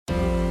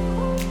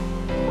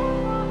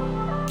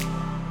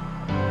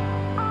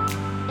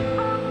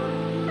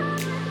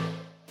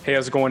Hey,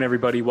 how's it going,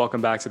 everybody?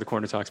 Welcome back to the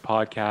Corner Talks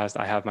podcast.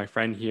 I have my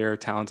friend here,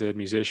 talented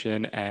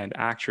musician and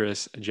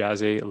actress,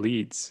 Jazzy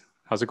Leeds.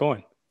 How's it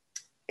going?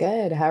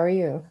 Good. How are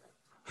you?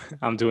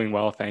 I'm doing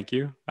well, thank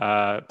you.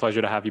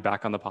 Pleasure to have you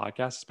back on the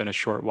podcast. It's been a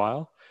short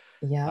while,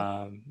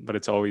 Yeah. but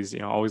it's always,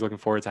 always looking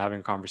forward to having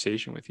a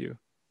conversation with you.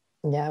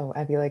 Yeah.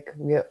 I feel like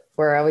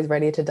we're always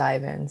ready to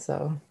dive in.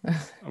 So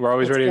We're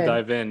always that's ready to good.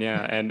 dive in,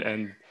 yeah,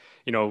 and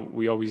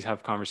we always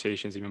have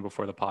conversations even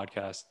before the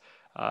podcast,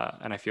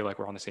 and I feel like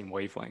we're on the same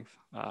wavelength.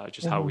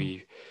 Just how Hmm.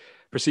 we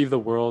perceive the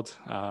world,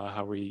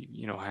 how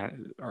we,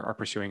 are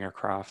pursuing our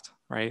craft,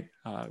 right?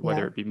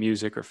 Whether Yeah. it be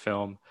music or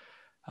film.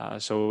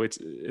 So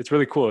it's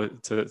really cool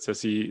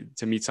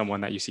to meet someone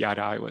that you see eye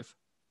to eye with,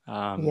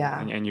 Yeah.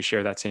 and you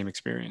share that same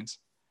experience.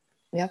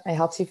 Yep. It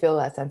helps you feel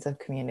that sense of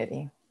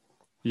community.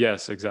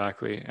 Yes,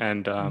 exactly.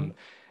 And Mhm.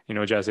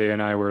 Jazzy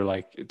and I were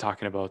like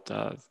talking about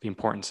the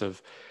importance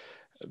of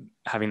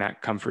having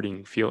that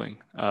comforting feeling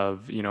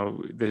of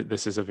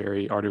this is a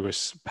very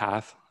arduous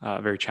path,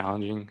 very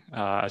challenging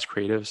as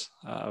creatives.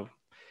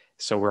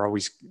 So we're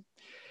always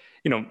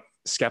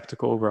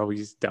skeptical. We're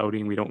always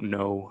doubting. We don't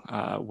know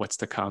what's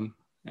to come.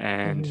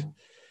 And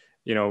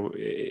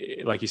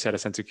Mhm. like you said, a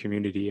sense of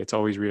community. It's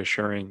always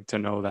reassuring to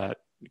know that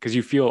because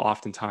you feel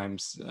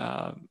oftentimes,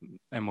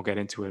 and we'll get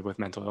into it with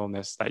mental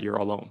illness, that you're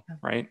alone,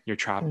 right? You're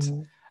trapped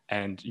Mhm.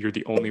 and you're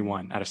the only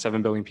one out of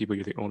 7 billion people.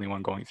 You're the only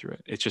one going through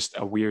it. It's just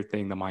a weird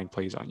thing the mind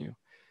plays on you.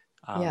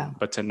 Yeah.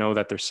 But to know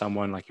that there's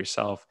someone like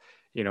yourself,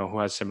 who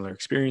has similar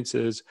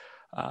experiences,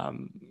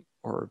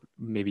 or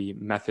maybe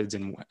methods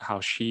in how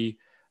she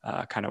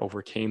kind of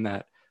overcame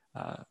that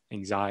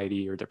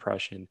anxiety or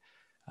depression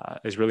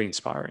is really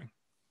inspiring.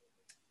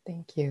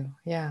 Thank you.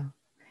 Yeah.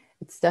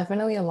 It's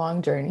definitely a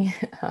long journey.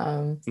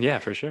 Yeah,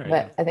 for sure. Yeah.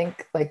 But I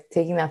think like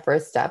taking that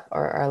first step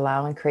or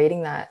allowing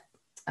creating that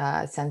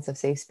sense of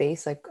safe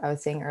space, like I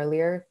was saying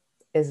earlier,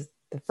 is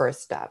the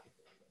first step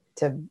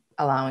to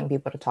allowing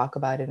people to talk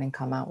about it and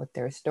come out with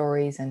their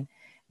stories and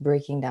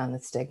breaking down the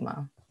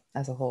stigma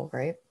as a whole,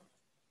 right?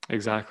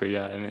 Exactly.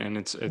 Yeah. And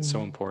it's so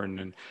Mm. important.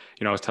 And,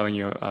 I was telling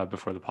you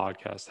before the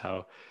podcast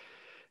how,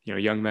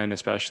 young men,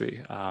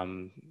 especially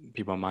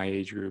people in my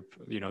age group,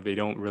 they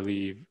don't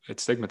really,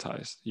 it's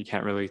stigmatized. You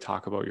can't really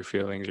talk about your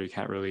feelings or you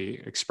can't really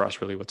express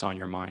really what's on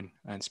your mind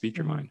and speak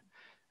your Mm-hmm. mind.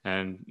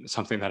 And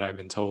something that I've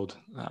been told,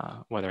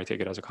 whether I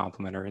take it as a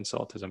compliment or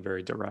insult, is I'm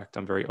very direct,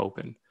 I'm very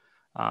open.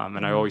 And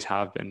I Mm-hmm. always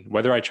have been.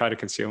 Whether I try to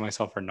conceal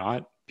myself or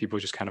not, people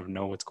just kind of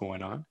know what's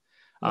going on.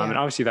 And Yeah.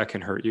 obviously that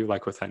can hurt you,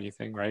 like with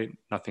anything, right?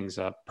 Nothing's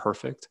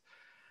perfect.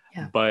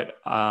 Yeah. But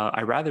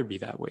I'd rather be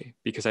that way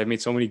because I've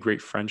made so many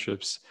great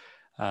friendships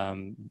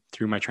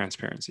through my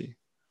transparency,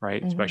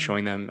 right? By Mm-hmm.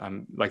 showing them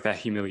I'm like that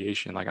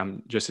humiliation, like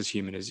I'm just as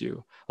human as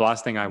you. The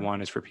last thing I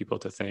want is for people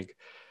to think,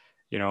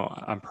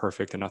 I'm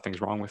perfect and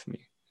nothing's wrong with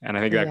me. And I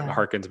think that Yeah.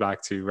 harkens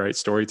back to right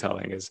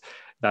storytelling is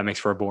that makes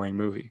for a boring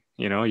movie.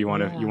 You Yeah.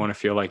 want to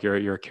feel like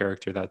you're a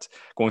character that's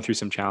going through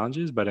some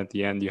challenges, but at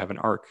the end you have an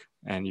arc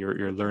and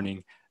you're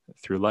learning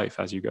through life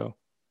as you go.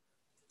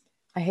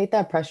 I hate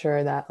that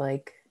pressure that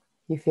like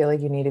you feel like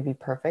you need to be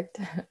perfect.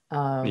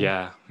 Yeah,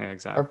 yeah, Or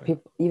exactly.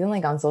 people even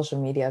like on social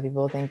media,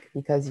 people think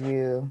because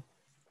you're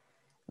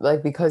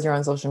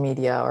on social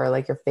media or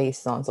like your face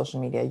is on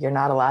social media, you're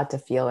not allowed to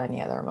feel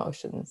any other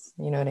emotions.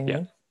 You know what I Yeah,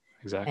 mean?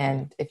 exactly.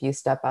 And if you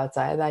step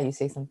outside of that, you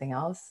say something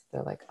else,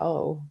 they're like,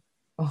 oh,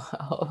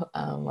 well,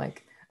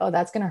 like, oh,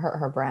 that's gonna hurt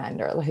her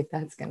brand, or like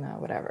that's gonna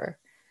whatever,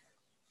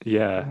 you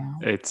Yeah, know?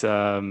 it's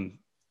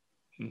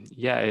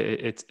yeah,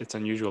 it's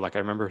unusual. Like I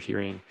remember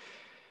hearing,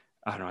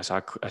 I don't know, I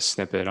saw a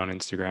snippet on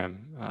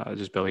Instagram,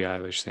 just Billie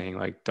Eilish saying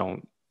like,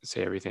 "Don't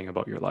say everything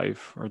about your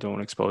life, or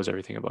don't expose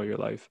everything about your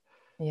life."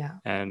 Yeah.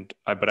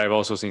 But I've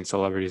also seen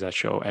celebrities that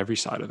show every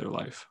side of their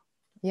life,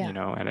 Yeah.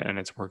 and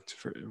it's worked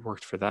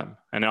for them.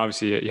 And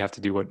obviously, you have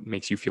to do what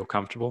makes you feel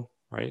comfortable,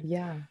 right?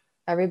 Yeah.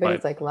 Everybody's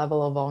But like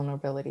level of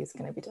vulnerability is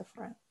going to be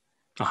different.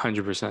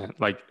 100%.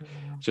 Like Yeah.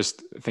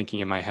 just thinking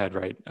in my head,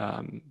 right?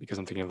 Because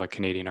I'm thinking of like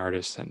Canadian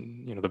artists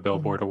and the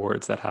Billboard Mhm.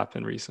 Awards that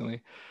happened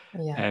recently.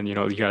 Yeah. And you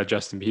got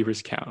Justin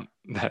Bieber's account.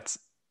 That's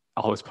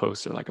all his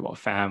posts are like about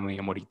family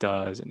and what he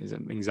does and his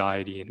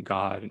anxiety and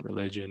God and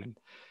religion and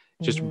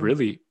just Hmm.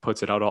 really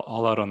puts it out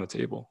all out on the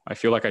table. I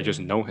feel like I just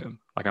Yeah. know him.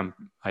 Like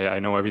I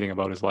know everything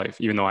about his life,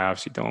 even though I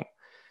obviously don't.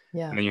 And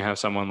Yeah. then you have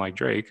someone like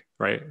Drake,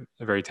 right?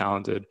 A very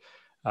talented,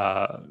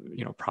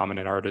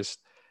 prominent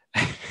artist,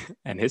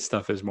 and his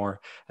stuff is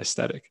more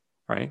aesthetic,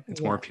 right?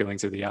 It's more Yeah. appealing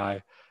to the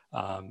eye,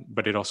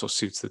 but it also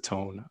suits the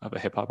tone of a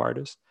hip hop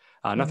artist.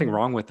 Nothing Hmm.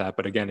 wrong with that,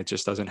 but again, it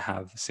just doesn't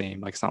have the same.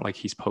 Like it's not like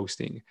he's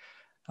posting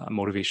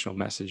motivational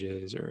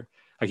messages or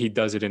like he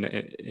does it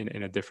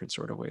in a different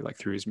sort of way, like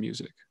through his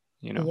music.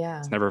 It's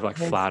Yeah. never like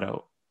His, flat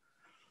out.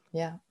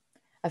 yeah.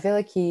 I feel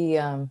like he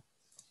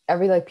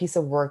every like piece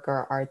of work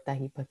or art that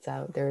he puts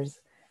out, there's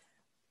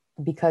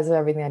because of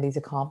everything that he's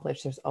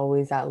accomplished, there's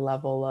always that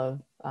level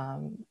of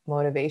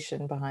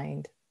motivation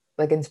behind,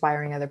 like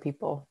inspiring other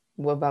people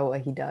about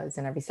what he does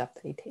and every step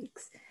that he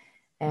takes.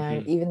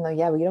 And Hmm. even though,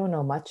 yeah, we don't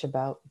know much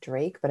about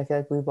Drake, but I feel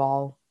like we've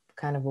all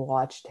kind of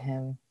watched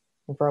him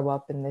grow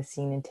up in this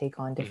scene and take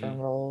on different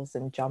Hmm. roles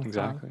and jump from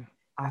Exactly.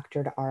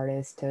 actor to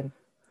artist to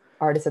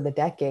artist of the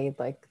decade.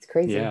 Like, it's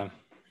crazy. Yeah,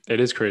 it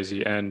is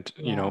crazy. And,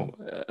 Yeah.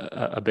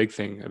 a big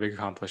thing, a big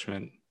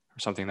accomplishment, or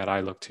something that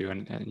I look to,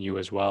 and you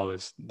as well,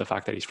 is the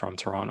fact that he's from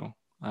Toronto.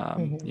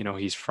 Hmm.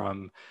 He's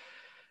from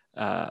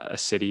a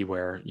city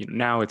where,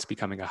 now it's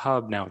becoming a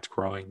hub, now it's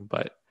growing.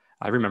 But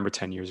I remember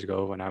 10 years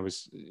ago when I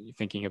was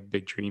thinking of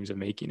big dreams of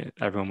making it,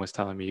 everyone was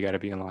telling me you got to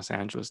be in Los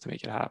Angeles to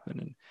make it happen.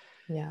 And,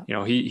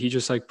 Yeah. he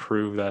just like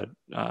proved that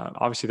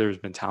obviously there's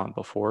been talent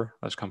before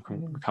that's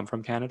Hmm. come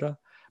from Canada,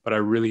 but I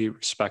really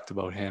respect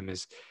about him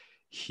is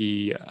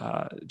he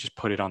just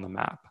put it on the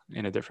map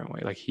in a different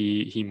way. Like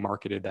he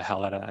marketed the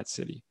hell out of that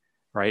city,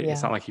 right?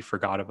 It's not Yeah. like he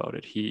forgot about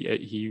it.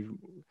 He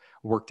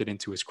worked it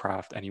into his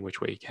craft any which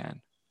way he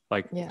can.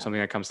 Like Yeah.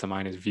 something that comes to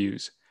mind is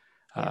Views.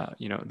 Yeah.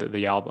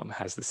 The album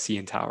has the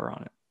CN Tower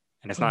on it,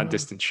 and it's not a Hmm.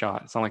 distant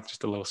shot. It's not like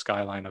just a little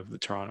skyline of the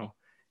Toronto.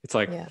 It's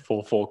like Yeah.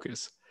 full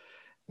focus.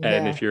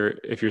 And Yeah.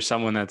 if you're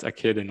someone that's a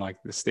kid in like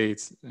the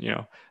States,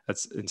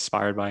 that's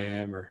inspired by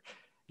him, or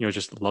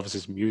just loves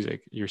his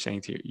music, you're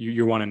saying to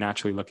you want to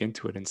naturally look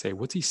into it and say,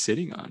 what's he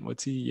sitting on?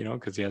 What's he,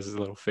 because he has his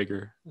little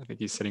figure. I think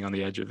he's sitting on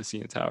the edge of the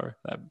CN Tower,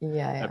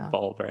 Yeah. that Yeah.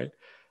 bulb, right?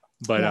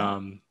 But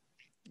Yeah.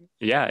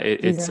 yeah,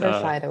 He's it's never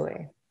shied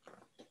away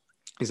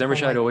he's never from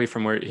shied like, away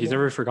from where he's yeah.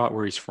 never forgot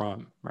where he's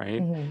from,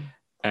 right? Hmm.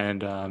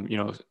 And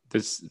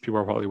this people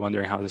are probably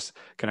wondering how this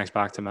connects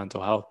back to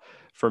mental health.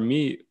 For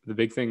me, the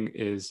big thing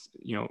is,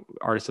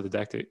 artist of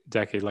the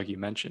decade, like you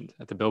mentioned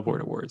at the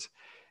Billboard Hmm. Awards.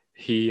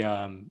 He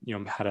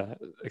had a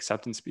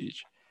acceptance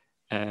speech,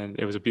 and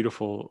it was a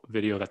beautiful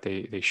video that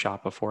they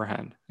shot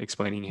beforehand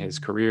explaining his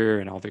Hmm. career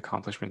and all the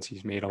accomplishments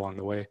he's made along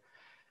the way.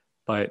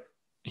 But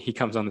he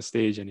comes on the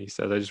stage and he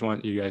says, I just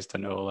want you guys to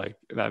know, like,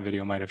 that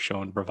video might have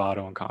shown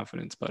bravado and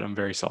confidence, but I'm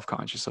very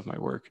self-conscious of my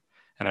work,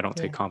 and I don't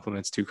take Yeah.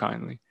 compliments too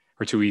kindly,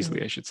 or too easily,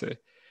 Hmm. I should say.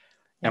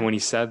 And Yeah. when he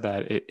said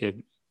that,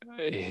 it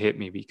hit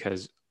me,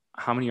 because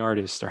how many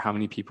artists or how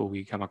many people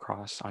we come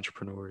across,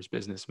 entrepreneurs,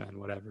 businessmen,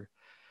 whatever,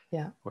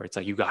 Yeah. where it's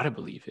like, you got to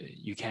believe it.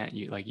 You can't,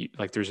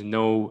 like, there's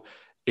no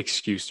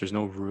excuse. There's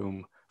no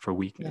room for Yeah.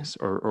 weakness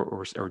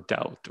or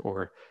doubt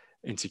or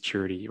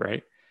insecurity.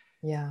 Right.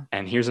 Yeah.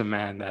 And here's a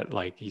man that,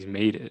 like, he's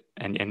made it,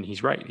 and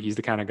he's right. He's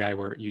the kind of guy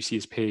where you see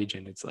his page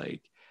and it's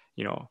like,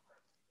 you know,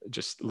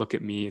 just look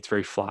at me. It's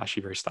very flashy,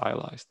 very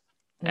stylized.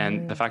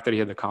 And the Hmm. fact that he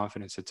had the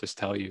confidence to just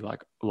tell you,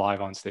 like,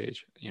 live on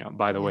stage,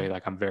 by the Yeah. way,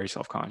 like, I'm very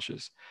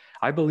self-conscious.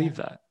 I Yeah. believe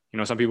that.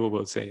 Some people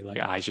will say,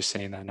 like, I just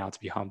saying that now to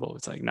be humble.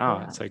 It's like, no,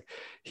 Yeah. it's like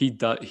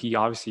he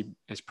obviously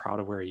is proud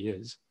of where he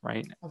is,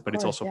 right? Of But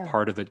it's course. also Yeah. it's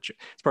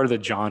part of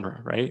the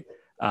genre, right?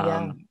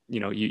 Yeah.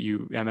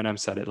 You Eminem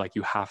said it, like,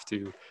 you have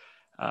to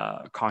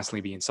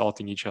constantly be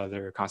insulting each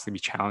other, constantly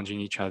be challenging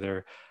each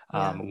other,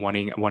 Yeah.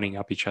 wanting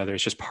up each other.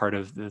 It's just part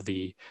of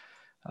the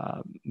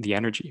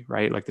energy,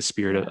 right? Like the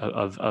spirit Yeah.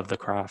 of the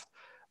craft.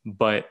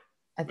 But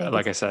I think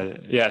like it's, I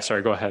said, yeah,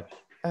 sorry, go ahead.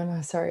 oh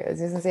no, sorry. I was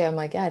just gonna say, I'm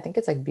like, yeah, I think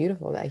it's like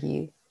beautiful that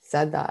he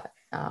said that.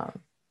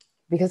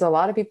 Because a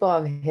lot of people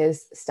of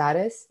his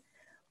status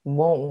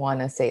won't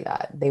want to say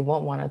that. They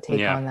won't want to take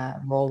Yeah, on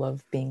that role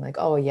of being like,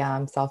 oh yeah,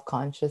 I'm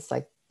self-conscious.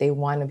 Like, they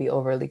want to be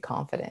overly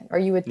confident. Or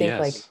you would think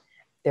like yes,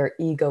 their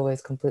ego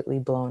is completely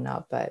blown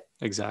up. But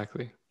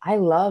exactly. I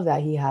love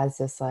that he has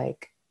this,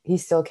 like, he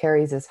still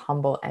carries this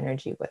humble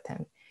energy with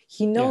him.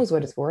 He Yeah, knows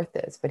what his worth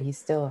is, but he's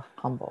still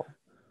humble.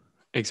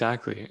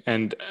 exactly.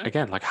 And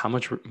again, like, how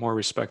much more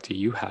respect do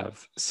you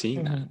have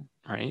seeing that,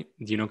 Hmm. right?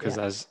 Because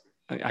Yeah. as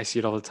I see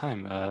it all the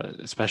time,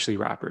 especially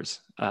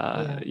rappers,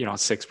 Yeah.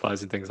 6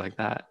 Plus and things like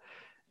that.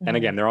 And Hmm.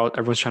 again,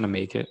 everyone's trying to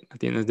make it. At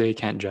the end of the day, you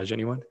can't judge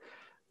anyone.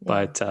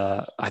 Yeah. But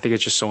I think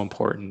it's just so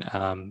important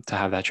to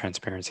have that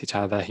transparency, to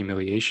have that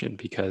humiliation,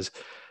 because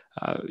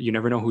you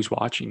never know who's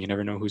watching. You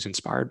never know who's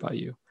inspired by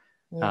you.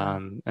 Yeah.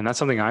 And that's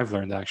something I've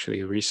learned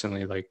actually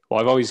recently. Like, well,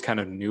 I've always kind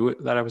of knew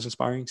that I was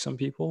inspiring some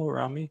people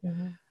around me,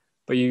 Hmm.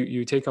 but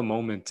you take a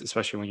moment,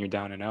 especially when you're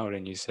down and out,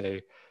 and you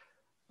say,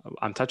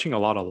 I'm touching a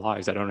lot of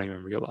lives I don't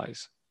even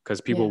realize,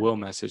 because people Yeah. will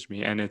message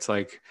me, and it's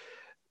like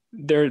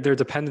they're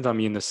dependent on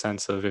me in the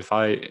sense of, if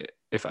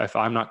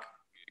I'm not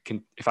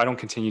if I don't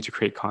continue to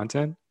create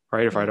content,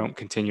 right? If I Yeah. don't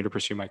continue to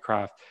pursue my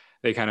craft,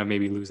 they kind of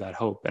maybe lose that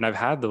hope. And I've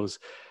had those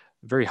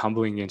very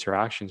humbling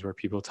interactions where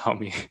people tell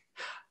me,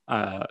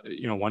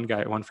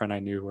 one friend I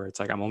knew, where it's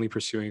like, I'm only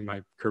pursuing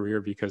my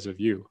career because of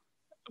you,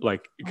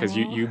 like, because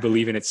you Oh, you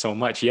believe in it so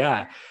much.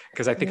 Yeah,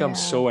 because I think I'm yeah.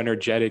 so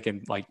energetic,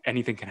 and like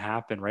anything can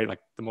happen, right? Like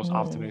the most Hmm.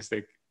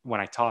 optimistic when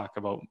I talk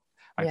about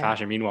my Yeah.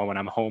 passion. Meanwhile, when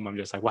I'm home, I'm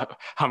just like, what?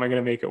 How am I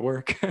going to make it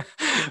work?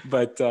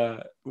 But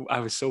I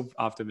was so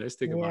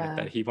optimistic about it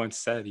that Yeah. he once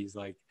said, he's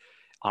like,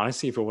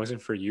 honestly, if it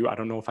wasn't for you, I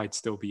don't know if I'd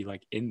still be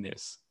like in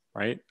this,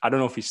 right? I don't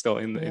know if he's still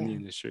in the Yeah.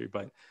 industry,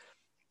 but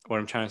what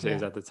I'm trying to say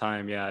is, Yeah. at the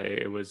time, yeah,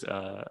 it was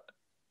a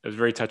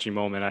very touching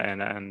moment,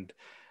 and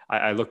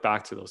I look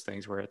back to those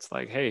things where it's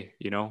like, hey,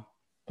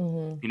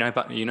 Hmm.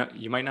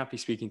 you might not be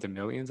speaking to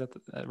millions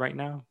right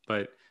now,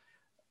 but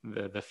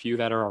the few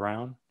that are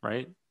around,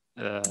 right?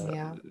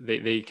 Yeah.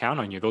 They count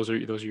on you. Those are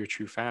your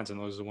true fans, and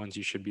those are the ones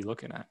you should be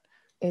looking at.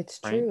 It's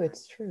right? true.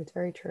 It's true. It's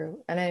very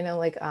true. And I know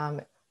like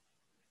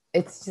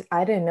it's just,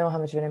 I didn't know how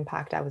much of an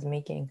impact I was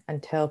making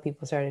until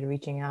people started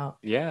reaching out.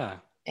 Yeah.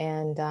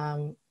 And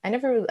I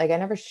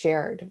never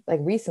shared, like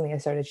recently I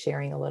started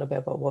sharing a little bit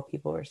about what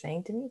people were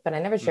saying to me, but I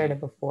never shared Mm. it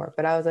before.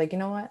 But I was like, you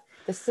know what?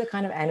 This is the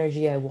kind of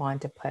energy I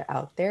want to put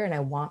out there, and I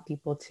want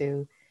people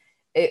to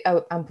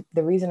the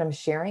reason I'm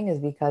sharing is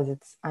because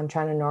I'm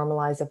trying to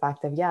normalize the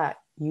fact of, yeah,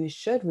 you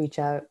should reach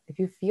out if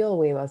you feel a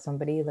way about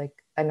somebody, like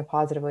in a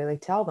positive way,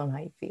 like tell them how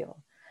you feel,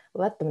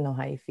 let them know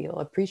how you feel,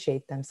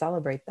 appreciate them,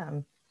 celebrate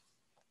them.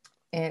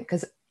 And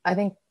because I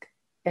think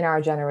in our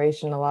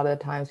generation, a lot of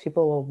the times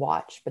people will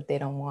watch, but they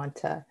don't want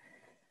to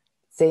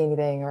say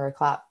anything or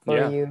clap for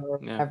Yeah. you or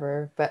Yeah.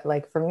 whatever. But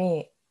like for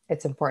me,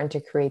 it's important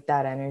to create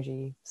that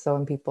energy. So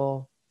when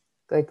people,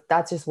 like,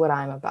 that's just what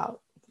I'm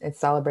about. It's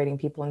celebrating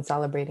people and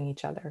celebrating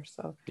each other.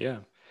 So Yeah.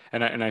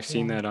 And I've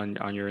seen yeah. that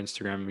on your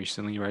Instagram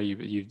recently, right?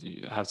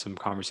 You have some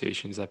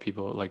conversations that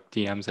people like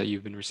DMs that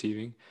you've been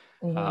receiving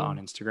on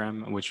Hmm.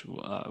 Instagram, which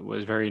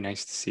was very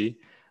nice to see.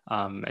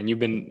 And you've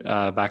been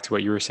back to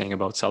what you were saying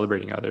about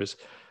celebrating others.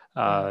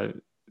 Yeah. Uh,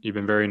 you've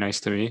been very nice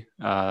to me,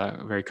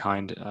 very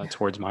kind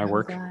towards my I'm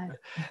work. glad.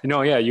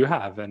 Yeah, you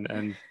have, and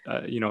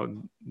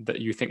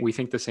that we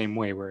think the same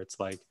way, where it's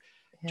like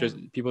Yeah.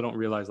 just people don't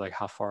realize like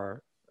how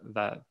far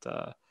that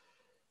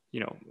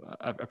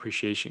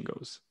appreciation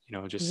goes,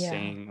 just Yeah.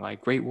 saying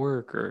like great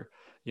work or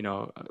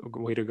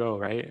way to go,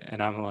 right?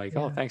 And I'm like,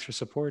 oh, Yeah. thanks for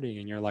supporting,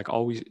 and you're like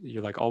always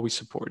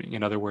supporting.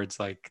 In other words,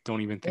 like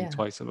don't even think Yeah.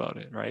 twice about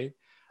it, right?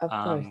 Of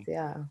course. um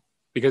Yeah.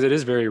 because it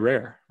is very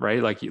rare,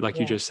 right? Like you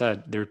Yeah. just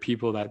said, there are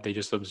people that they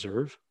just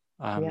observe,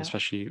 Yeah.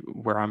 especially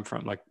where I'm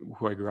from, like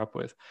who I grew up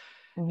with,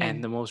 Hmm.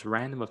 and the most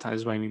random of times,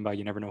 this is what I mean by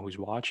you never know who's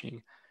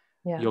watching.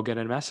 Yeah. You'll get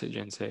a message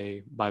and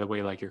say, by the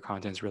way, like your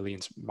content's really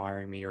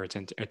inspiring me, or it's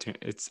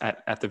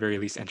at the very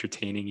least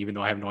entertaining, even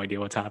though I have no idea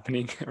what's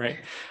happening, right?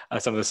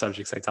 Some of the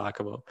subjects I talk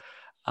about.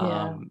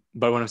 Yeah.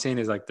 But what I'm saying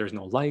is like, there's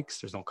no likes,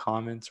 there's no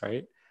comments,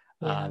 right?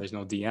 Yeah. There's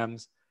no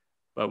DMs,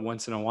 but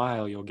once in a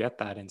while you'll get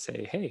that and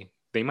say, hey,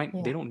 they Yeah.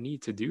 don't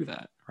need to do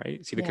that,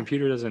 right? See, Yeah.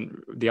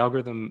 the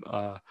algorithm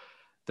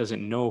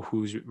doesn't know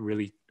who's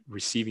really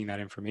receiving that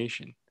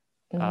information.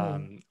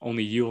 Hmm.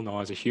 Only you'll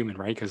know as a human,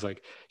 right? Because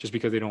like just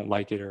because they don't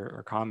like it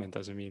or comment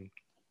doesn't mean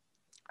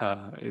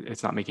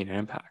it's not making an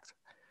impact,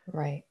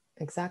 Right. right?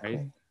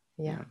 Exactly.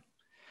 Yeah. Yeah.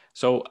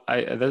 So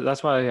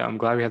that's why I'm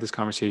glad we had this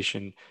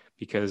conversation,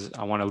 because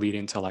I want to lead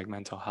into like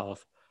mental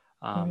health,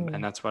 Hmm.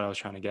 and that's what I was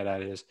trying to get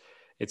at, is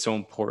it's so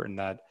important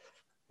that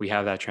we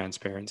have that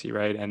transparency,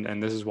 right?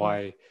 And this is Yeah. why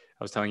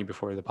I was telling you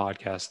before the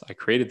podcast, I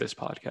created this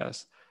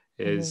podcast,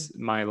 Hmm. is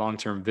my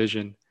long-term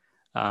vision.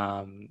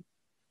 Um,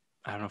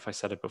 I don't know if I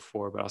said it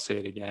before, but I'll say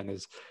it again,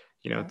 is,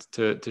 Yeah.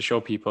 to show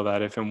people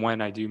that if and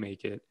when I do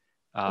make it,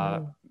 uh,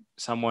 Hmm.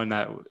 someone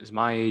that is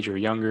my age or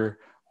younger,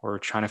 or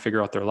trying to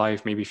figure out their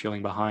life, maybe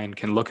feeling behind,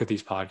 can look at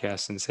these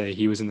podcasts and say,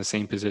 he was in the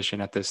same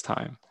position at this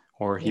time,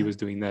 or he Yeah. was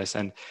doing this.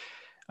 And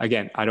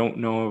again, I don't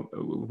know,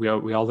 we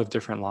all live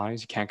different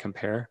lives. You can't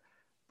compare,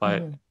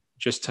 but Hmm.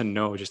 just to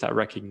know, just that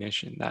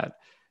recognition that,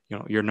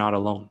 you're not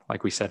alone.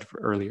 Like we said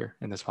earlier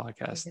in this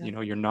podcast,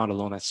 Yeah. you're not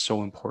alone. That's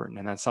so important.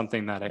 And that's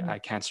something that I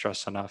can't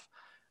stress enough.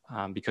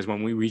 Because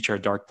when we reach our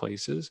dark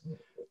places,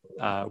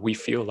 we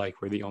feel like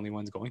we're the only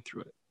ones going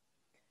through it.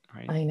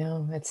 Right. I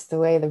know. It's the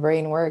way the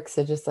brain works.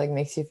 It just like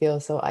makes you feel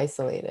so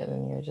isolated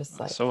and you're just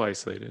like, So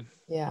isolated.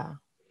 yeah.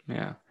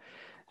 Yeah.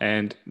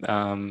 And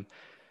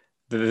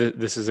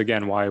this is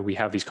again why we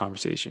have these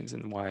conversations,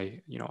 and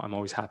why, I'm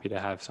always happy to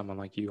have someone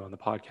like you on the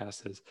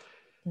podcast, is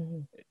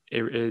Hmm.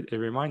 it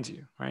reminds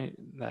you, right,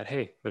 that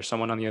hey, there's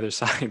someone on the other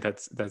side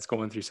that's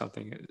going through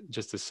something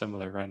just as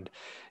similar. And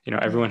Yeah.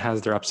 everyone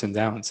has their ups and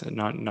downs, and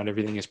not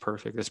everything is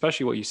perfect,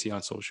 especially what you see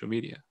on social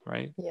media,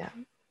 right? Yeah.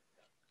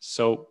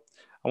 So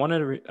I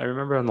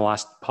remember on the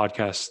last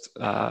podcast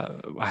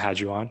I had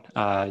you on,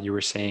 you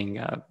were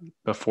saying,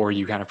 before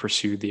you kind of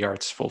pursued the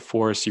arts full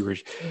force, you were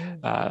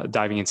Hmm.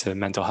 diving into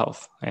mental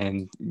health,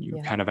 and you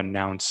Yeah. kind of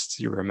announced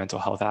you were a mental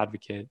health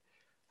advocate,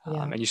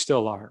 Yeah. and you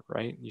still are,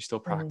 right? You still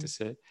Hmm. practice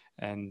it,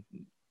 and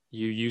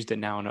you used it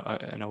now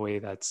in a way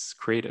that's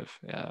creative,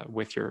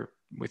 with your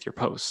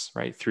posts,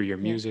 right? Through your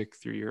Yeah. music,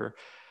 through your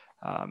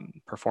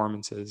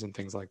performances and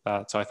things like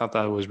that. So I thought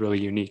that was really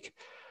unique.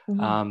 Hmm.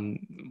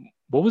 Um,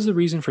 what was the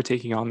reason for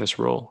taking on this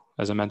role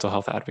as a mental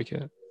health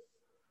advocate?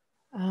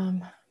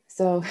 Um,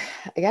 so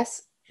I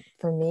guess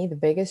for me, the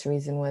biggest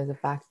reason was the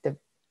fact that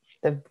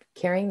the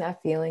carrying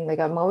that feeling, like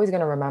I'm always going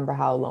to remember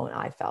how alone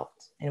I felt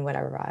in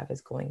whatever I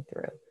was going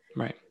through.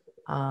 Right.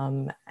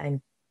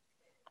 And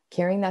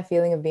carrying that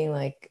feeling of being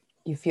like,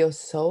 you feel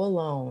so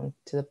alone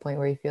to the point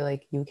where you feel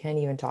like you can't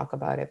even talk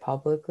about it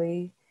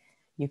publicly.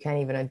 You can't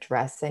even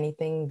address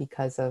anything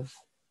because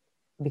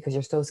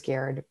you're so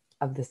scared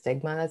of the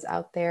stigma that's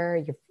out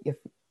there.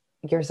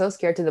 You're so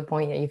scared to the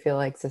point that you feel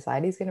like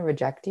society's going to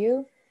reject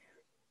you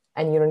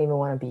and you don't even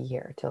want to be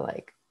here to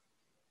like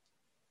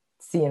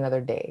see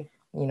another day.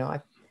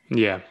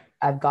 Yeah.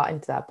 I've gotten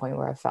to that point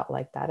where I felt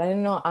like that. I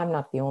don't know. I'm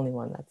not the only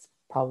one that's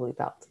probably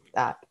felt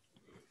that.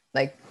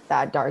 like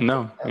that dark,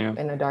 No, yeah.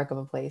 in a dark of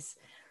a place.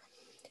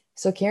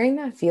 So carrying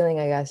that feeling,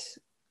 I guess,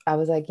 I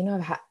was like,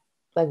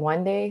 like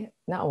one day,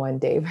 not one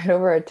day, but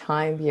over a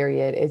time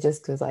period, it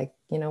just was like,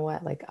 you know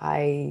what, like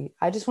I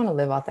just want to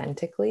live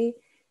authentically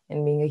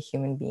and being a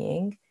human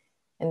being.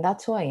 And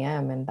that's who I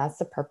am. And that's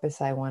the purpose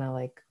I want to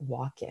like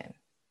walk in.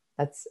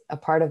 That's a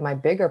part of my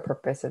bigger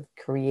purpose of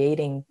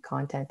creating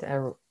content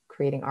or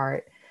creating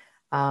art.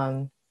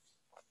 Um,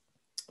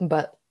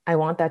 but I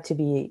want that to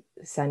be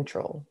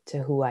central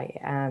to who I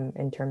am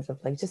in terms of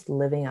like just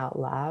living out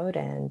loud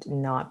and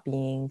not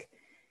being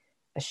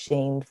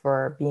ashamed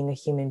for being a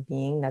human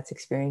being that's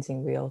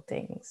experiencing real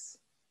things,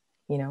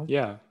 you know?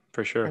 Yeah,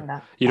 for sure. And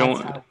You that's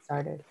don't, how it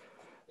started.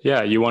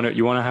 yeah, you want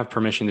to have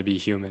permission to be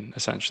human,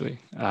 essentially,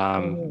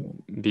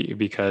 Mhm.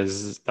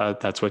 because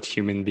that's what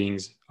human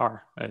beings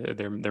are.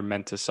 They're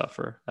meant to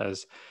suffer,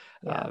 as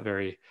Yeah.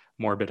 very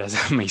morbid as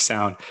it may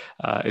sound.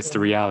 It's the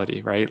Yeah.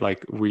 reality, right?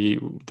 Like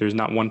there's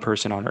not one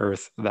person on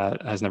earth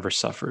that has never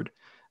suffered.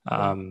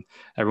 Yeah.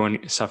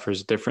 Everyone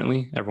suffers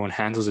differently. Everyone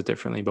handles it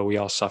differently, but we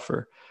all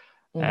suffer.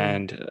 Hmm.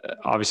 And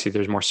obviously,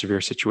 there's more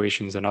severe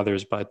situations than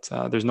others, but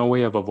there's no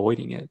way of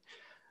avoiding it.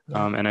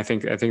 Yeah. And I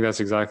think that's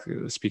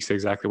exactly speaks to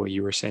exactly what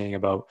you were saying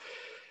about,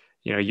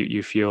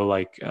 you feel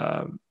like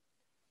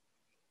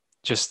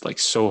just like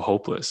so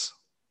hopeless.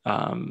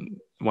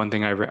 One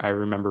thing I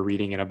remember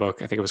reading in a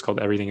book, I think it was called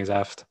Everything Is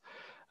Effed,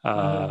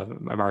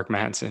 Hmm. by Mark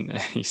Manson.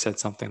 He said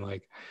something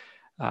like,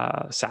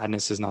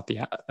 sadness is not the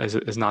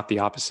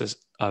opposite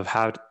of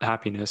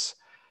happiness.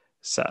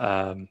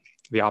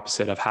 The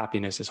opposite of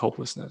happiness is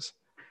hopelessness.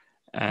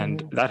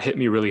 And Hmm. that hit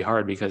me really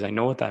hard because I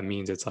know what that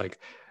means. It's like,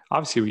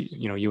 obviously,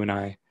 you and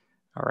I,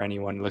 or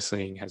anyone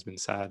listening, has been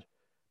sad,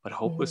 but Hmm.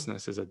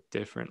 hopelessness is a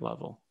different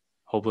level.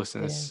 It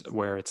Hopelessness is.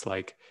 where it's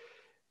like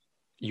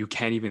you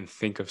can't even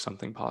think of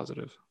something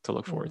positive to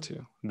look forward Mm.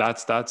 to.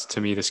 That's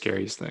to me the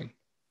scariest thing.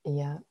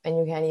 Yeah. And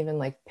you can't even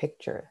like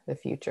picture the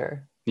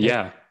future. Like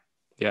Yeah,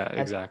 yeah, that,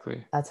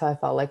 exactly. that's how I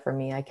felt like for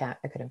me. I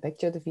couldn't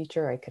picture the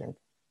future. I couldn't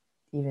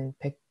even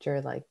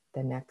picture like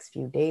the next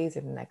few days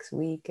or the next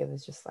week. It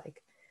was just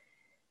like,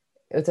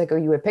 it was like, oh,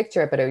 you would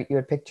picture it, but you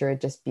would picture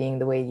it just being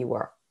the way you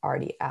were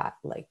already at.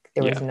 Like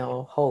there was Yeah,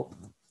 no hope.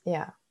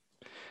 Yeah.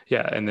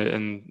 yeah,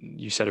 and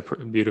you said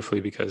it beautifully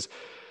because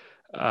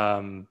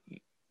um,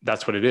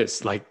 that's what it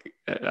is. Like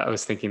I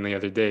was thinking the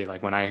other day,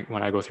 like when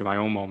I go through my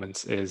own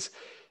moments, is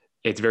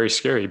it's very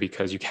scary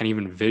because you can't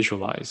even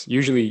visualize.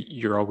 Usually,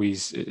 you're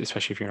always,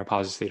 especially if you're in a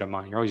positive state of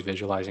mind, you're always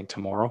visualizing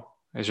tomorrow.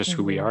 It's just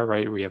who we Hmm. are,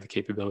 right? We have the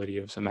capability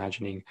of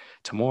imagining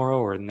tomorrow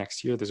or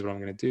next year. This is what I'm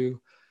going to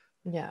do.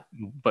 Yeah.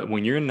 But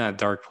when you're in that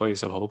dark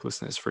place of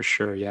hopelessness, for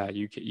sure, yeah,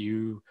 you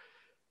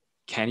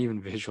can't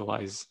even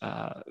visualize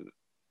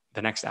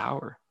the next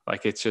hour.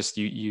 Like it's just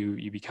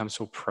you become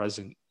so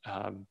present,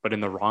 but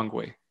in the wrong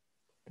way,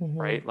 Hmm.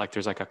 right? Like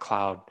there's like a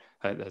cloud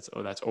that's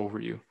over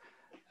you.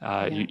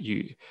 Yeah.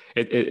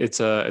 It's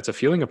a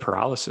feeling of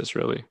paralysis,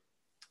 really,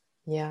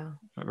 Yeah.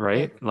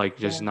 right? It, Like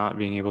just yeah. not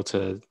being able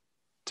to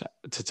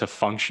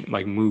function,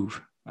 like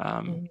move.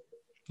 Mhm.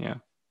 Yeah,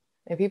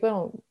 And people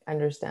don't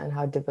understand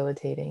how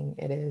debilitating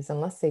it is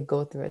unless they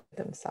go through it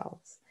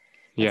themselves.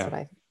 That's yeah, what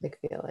I like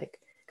feel like.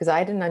 Because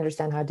I didn't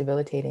understand how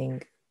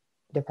debilitating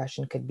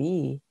depression could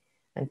be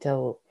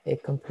until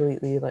it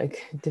completely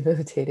like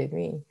debilitated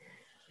me.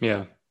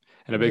 yeah.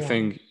 And a big Yeah.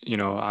 thing,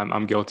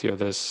 I'm guilty of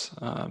this,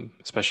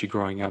 especially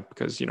growing up,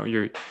 because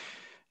you're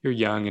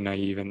young and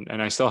naive,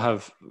 and I still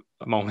have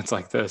moments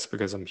like this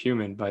because I'm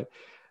human. But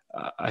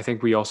I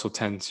think we also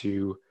tend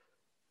to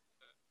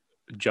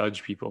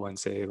judge people and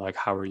say like,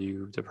 how are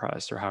you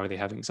depressed, or how are they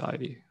have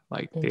anxiety?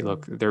 Like Hmm.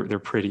 they're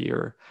pretty,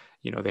 or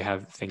they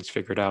have things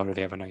figured out, or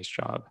they have a nice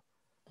job.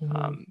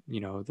 Hmm.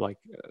 Like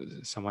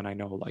someone I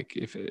know, like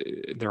if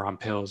they're on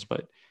pills,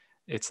 but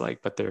it's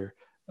like, but they're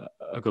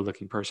a good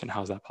looking person.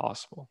 How's that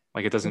possible?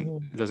 Like Hmm.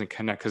 it doesn't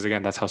connect, because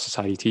again, that's how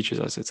society teaches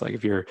us. It's like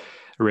if you're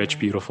rich,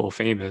 Yeah. beautiful,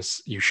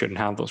 famous, you shouldn't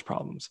have those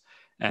problems.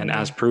 And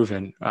as Hmm.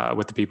 proven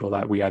with the people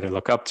that we either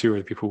look up to or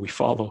the people we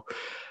follow,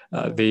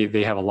 Hmm.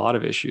 they have a lot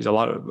of issues. A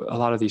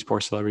lot of these poor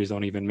celebrities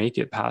don't even make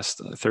it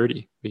past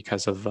 30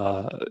 because of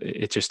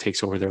it just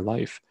takes over their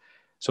life.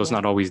 So it's Yeah.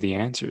 not always the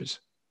answers.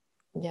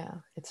 Yeah.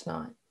 It's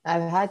not.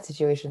 I've had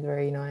situations where,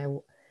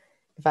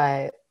 if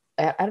I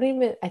don't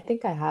even, I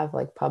think I have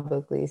like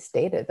publicly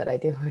stated that I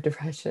deal with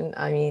depression.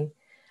 I mean,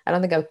 I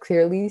don't think I've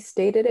clearly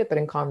stated it, but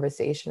in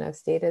conversation, I've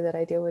stated that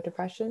I deal with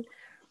depression.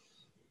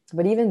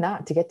 But even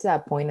that, to get to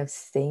that point of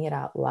saying it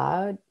out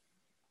loud,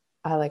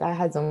 I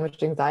had so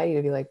much anxiety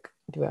to be like,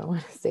 do I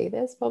want to say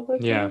this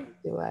Yeah.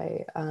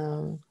 publicly?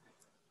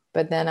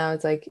 But then I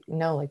was like,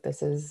 no, like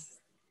this is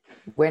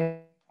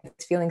when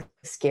it's feeling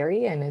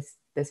scary and it's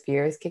this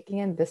fear is kicking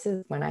in. This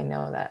is when I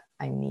know that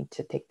I need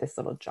to take this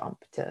little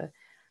jump to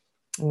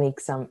make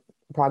some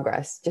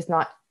progress, just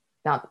not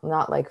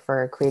like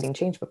for creating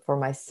change, but for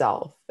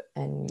myself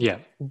and Yeah.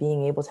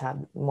 being able to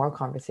have more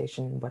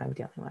conversation in what I'm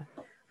dealing with.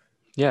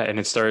 Yeah. And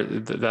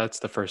that's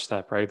the first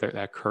step, right?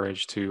 That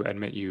courage to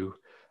admit you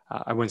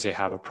I wouldn't say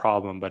have a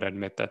problem, but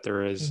admit that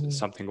there is Mm-hmm.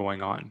 something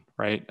going on,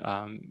 right?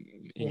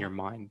 In Yeah. your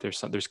mind,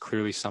 there's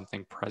clearly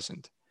something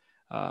present.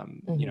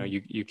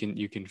 Mm-hmm.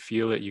 You can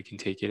feel it, you can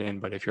take it in,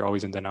 but if you're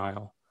always in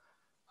denial,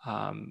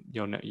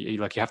 you'll know,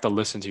 like, you have to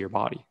listen to your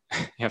body.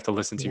 You have to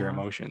listen to your Yeah.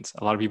 emotions.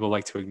 A lot of people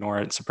like to ignore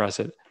it and suppress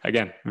it.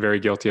 Again, very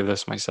guilty of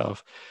this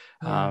myself.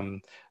 Yeah.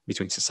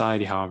 Between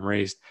society, how I'm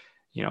raised,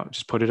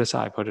 just put it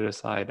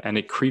aside, and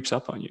it creeps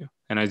up on you.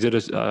 And I did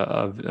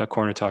a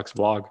Corner Talks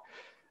vlog,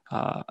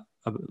 uh,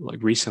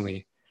 like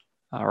recently,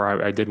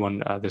 or I did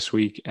one this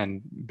week,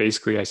 and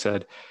basically I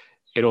said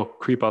it'll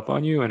creep up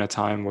on you in a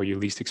time where you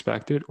least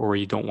expect it or where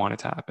you don't want it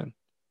to happen.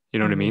 You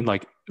know what I Mm-hmm.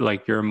 mean?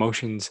 Like your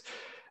emotions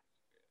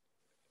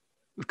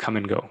come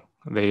and go.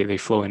 They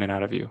flow in and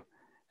out of you.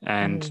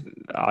 And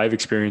Mm-hmm. I've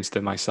experienced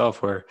it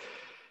myself where,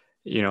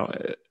 you know,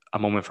 a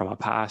moment from a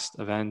past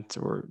event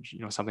or,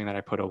 something that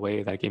I put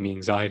away that gave me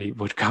anxiety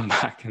would come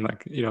back and,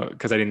 like,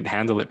 because I didn't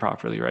handle it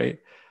properly, right?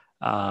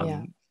 Yeah.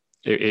 Um,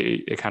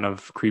 it kind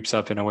of creeps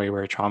up in a way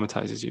where it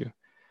traumatizes you.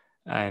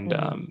 And,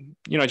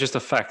 Mm-hmm. it just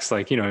affects,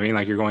 like, what I mean?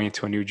 Like, you're going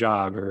into a new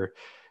job, or,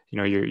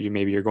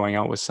 maybe you're going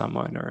out with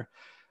someone, or,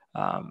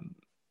 um,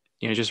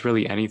 just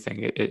really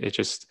anything. It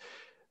just,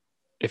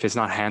 if it's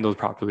not handled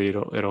properly,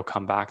 it'll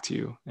come back to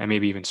you, and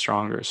maybe even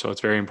stronger. So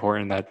it's very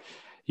important that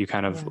you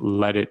kind of Yeah.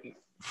 let it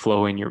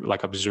flow in your,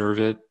 like, observe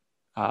it,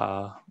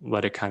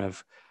 let it kind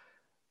of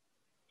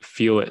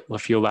feel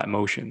that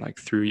motion, like,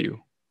 through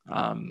you,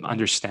 Yeah.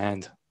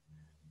 understand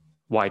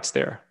why it's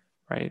there,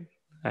 right?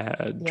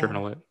 Yeah.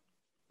 Journal it.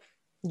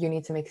 You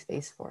need to make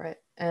space for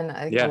it. And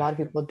I think a Yeah, lot of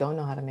people don't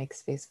know how to make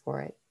space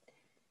for it.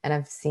 And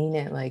I've seen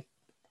it like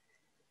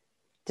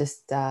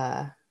just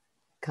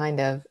kind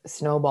of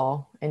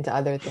snowball into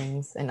other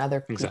things and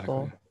other exactly.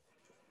 people.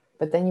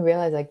 But then you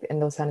realize, like, in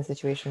those kind of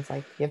situations,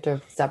 like, you have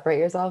to separate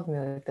yourself and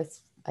be like,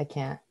 this, I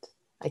can't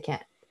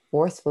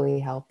forcefully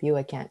help you.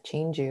 I can't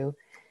change you.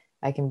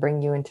 I can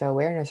bring you into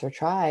awareness or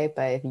try,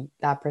 but if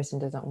that person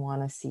doesn't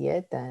want to see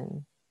it,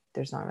 then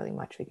there's not really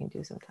much we can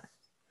do sometimes.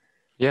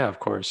 Yeah, of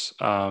course.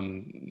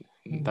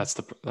 Mm-hmm. That's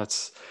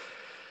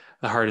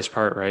the hardest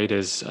part, right?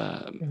 Is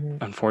Mm-hmm.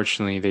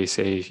 unfortunately they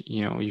say,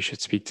 you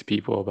should speak to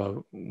people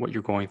about what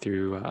you're going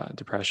through,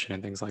 depression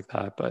and things like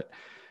that. But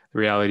the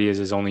reality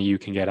is only you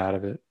can get out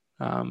of it.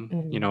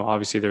 Mm-hmm.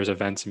 Obviously there's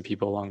events and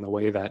people along the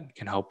way that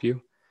can help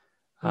you.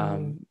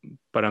 Mm-hmm.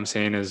 But I'm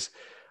saying is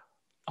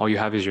all you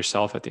have is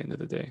yourself at the end of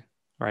the day,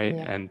 right?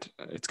 Yeah. And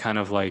it's kind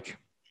of like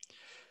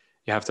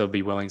you have to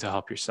be willing to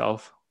help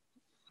yourself,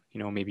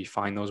 maybe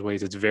find those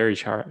ways. It's very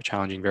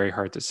challenging, very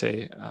hard to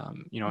say,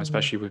 Mm-hmm.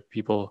 especially with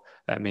people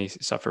that may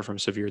suffer from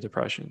severe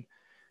depression.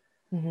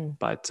 Mm-hmm.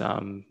 But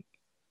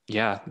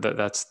yeah,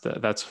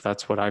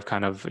 that's what I've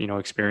kind of,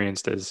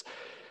 experienced, is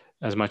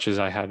as much as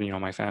I had,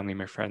 my family,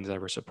 my friends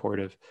that were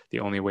supportive,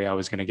 the only way I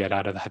was going to get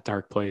out of that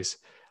dark place,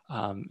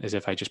 is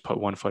if I just put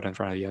one foot in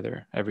front of the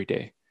other every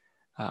day.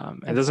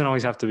 It doesn't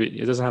always Exactly. have to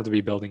be, it doesn't have to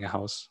be building a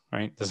house,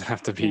 right? It doesn't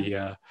have to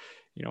Yeah.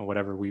 be,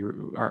 whatever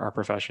our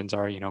professions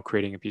are,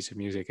 creating a piece of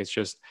music. It's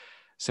just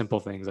simple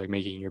things like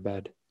making your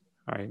bed,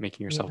 all right,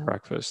 making yourself Yeah.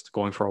 breakfast,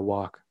 going for a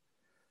walk,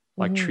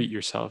 like Mm-hmm. treat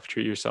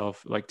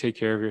yourself, like take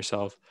care of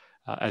yourself,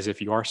 as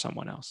if you are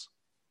someone else.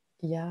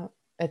 Yeah.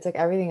 It's like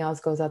everything else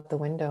goes out the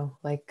window,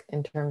 like,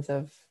 in terms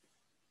of,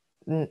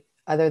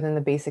 other than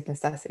the basic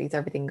necessities,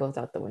 everything goes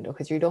out the window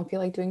because you don't feel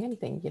like doing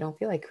anything. You don't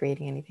feel like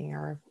creating anything,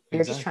 or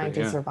you're just trying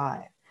Exactly. to Yeah,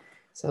 survive.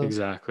 So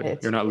exactly.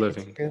 You're not it's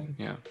living. true.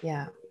 Yeah.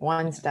 Yeah.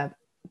 One Yeah. step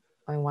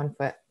on one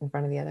foot in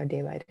front of the other,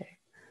 day by day.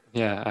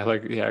 Yeah, I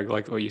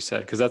like what you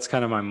said, because that's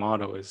kind of my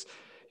motto is,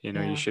 you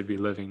Yeah. should be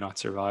living, not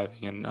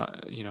surviving. And,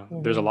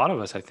 there's a Mm-hmm. lot of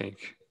us, I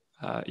think,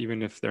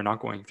 even if they're not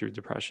going through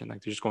depression,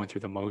 like, they're just going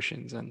through the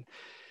motions. And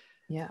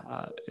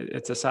Yeah.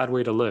 it's a sad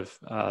way to live.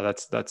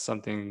 That's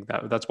something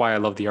that's why I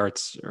love the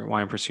arts, or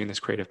why I'm pursuing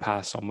this creative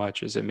path so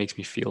much, is it makes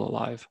me feel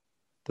alive.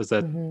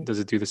 Mm-hmm. Does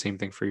it do the same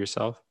thing for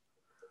yourself?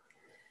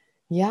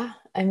 Yeah.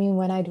 I mean,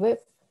 when I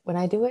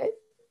do it,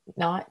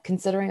 not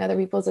considering other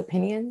people's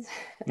opinions,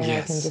 and I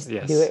can Yes, just do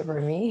yes, it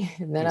for me,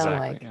 then I'm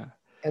exactly. like, Yeah.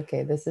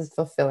 okay, this is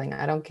fulfilling.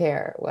 I don't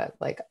care what,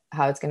 like,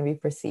 how it's going to be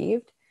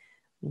perceived,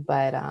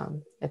 but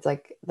it's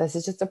like, this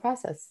is just a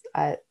process.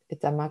 I'm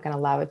not going to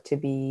allow it to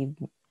be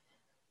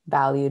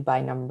valued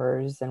by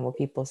numbers and what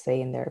people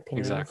say in their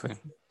opinions. Exactly.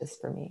 It's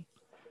just for me.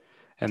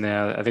 And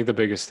then I think the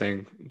biggest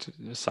thing,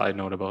 a side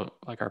note about,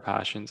 like, our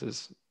passions,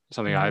 is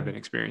something I've Mm-hmm. been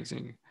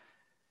experiencing,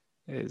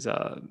 is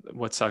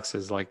what sucks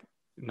is, like,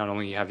 not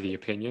only you have the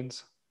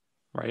opinions,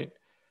 right?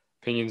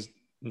 Opinions,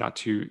 not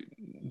too,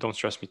 don't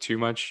stress me too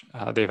much.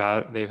 They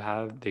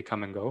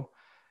come and go,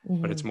 but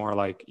Mm-hmm. it's more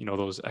like,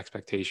 those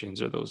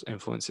expectations or those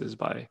influences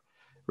by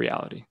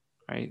reality,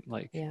 right?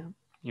 Like, Yeah.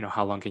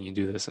 how long can you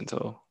do this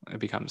until it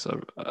becomes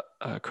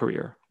a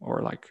career,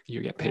 or, like,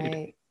 you get paid,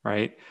 Right.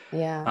 right?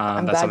 Yeah.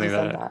 I'm That's glad you something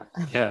said that,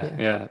 that. yeah, Yeah.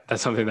 yeah,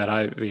 that's something that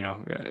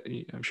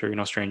I'm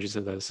sure strangers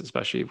to this,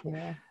 especially,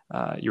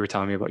 Yeah. you were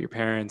telling me about your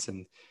parents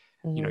and,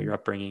 Mm-hmm. your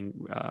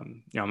upbringing.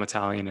 I'm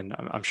Italian, and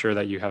I'm sure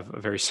that you have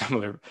a very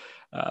similar,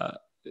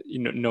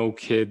 no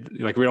kid,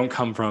 like, we don't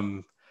come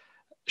from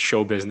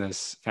show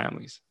business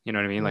families. You know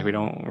what I mean? Like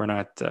we're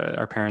not,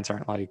 our parents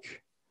aren't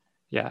like,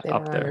 They up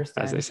don't there, as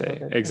they understand show say.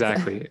 business.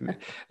 Exactly.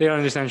 They don't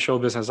understand show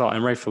business at all.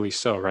 And rightfully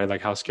so, right?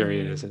 Like how scary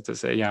it is Mhm. to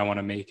say, yeah, I want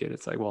to make it.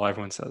 It's like, well,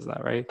 everyone says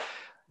that, right?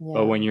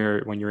 But Yeah. when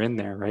you're in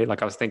there, right?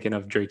 Like I was thinking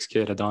of Drake's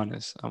kid,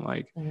 Adonis. I'm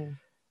like, Mhm.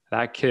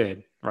 that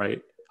kid,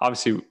 right?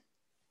 Obviously,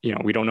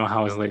 we don't know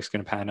how his life's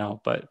going to pan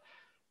out, but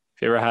if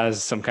he ever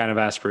has some kind of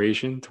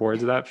aspiration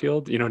towards that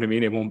field, you know what I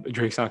mean?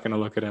 Drake's not going to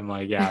look at him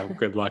like, yeah,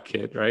 good luck,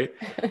 kid, right?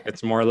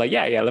 It's more like,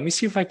 yeah, let me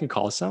see if I can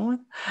call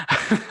someone.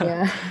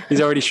 Yeah.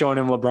 He's already showing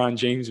him LeBron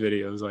James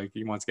videos, like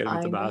he wants to get him I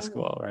into know.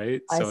 basketball,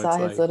 right? I So saw it's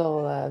his like,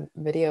 little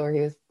video where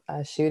he was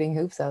shooting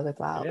hoops. I was like,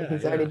 wow, yeah,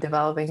 he's already yeah.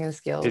 developing his He's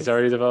skills.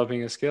 already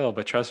developing a skill,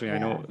 but trust me, I Yeah.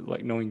 know,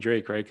 like knowing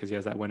Drake, right? Because he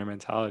has that winner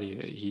mentality.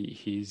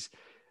 He's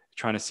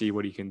trying to see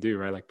what he can do,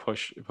 right? Like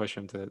push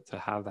him to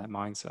have that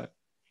mindset.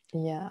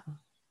 Yeah.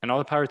 And all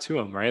the power to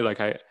him, right? Like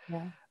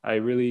Yeah. I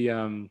really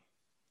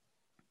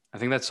I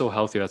think that's so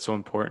healthy. That's so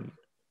important.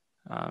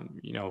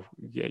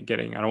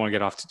 Getting, I don't want to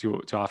get off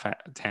to off a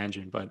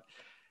tangent, but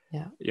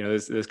Yeah.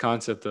 this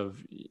concept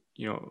of,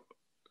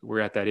 we're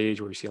at that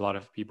age where we see a lot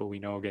of people we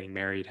know getting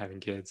married,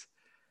 having kids.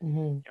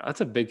 Hmm.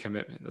 That's a big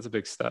commitment. That's a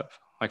big step.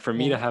 Like for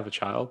me to Yeah. have a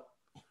child,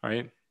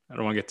 right? I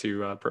don't want to get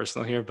too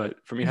personal here, but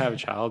for me to have a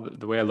child,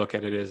 the way I look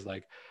at it is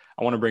like,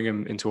 I want to bring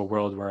him into a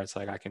world where it's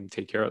like, I can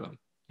take care of them.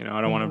 I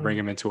don't want to bring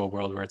Hmm. him into a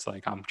world where it's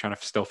like, I'm trying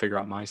to still figure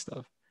out my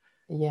stuff,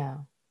 Yeah.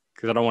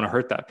 because I don't want to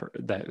hurt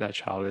that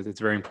child. It's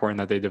very important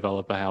that they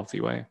develop a healthy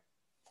way.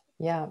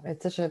 Yeah.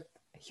 It's such a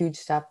huge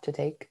step to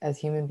take as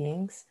human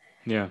beings.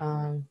 Yeah.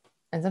 Um,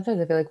 and sometimes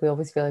I feel like we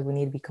always feel like we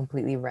need to be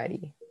completely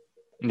ready.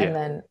 And Yeah.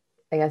 then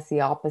I guess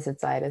the opposite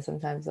side is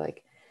sometimes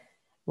like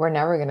we're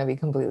never going to be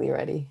completely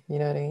ready. You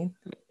know what I mean?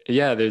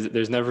 Yeah.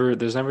 There's never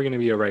going to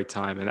be a right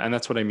time. And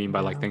that's what I mean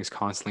by like Yeah. things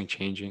constantly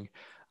changing.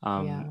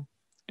 Um, Yeah.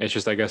 it's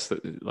just, I guess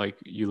that like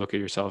you look at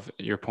yourself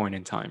at your point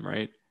in time,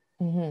 right?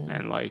 Hmm.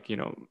 And like,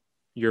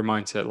 your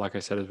mindset, like I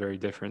said, is very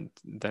different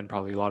than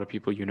probably a lot of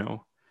people,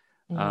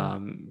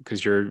 Hmm.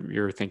 because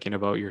you're thinking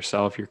about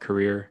yourself, your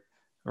career,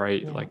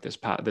 right? Yeah. Like this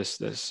path,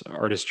 this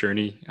artist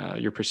journey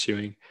you're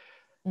pursuing,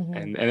 Hmm.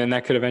 and then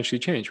that could eventually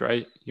change,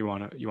 right? You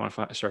want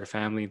to start a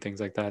family and things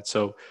like that.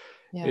 So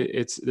Yeah.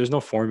 it's there's no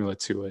formula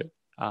to it,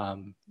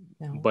 No.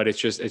 but it's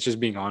just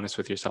being honest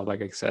with yourself.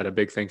 Like I said, a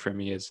big thing for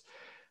me is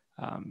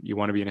you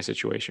want to be in a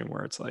situation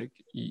where it's like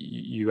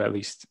you at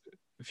least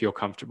feel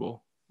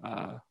comfortable.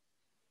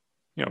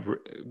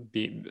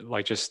 Be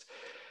like, just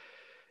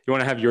you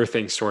want to have your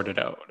things sorted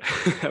out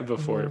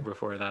before Hmm.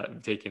 before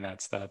that taking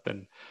that step.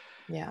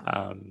 Yeah.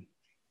 Um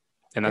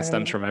and You that want to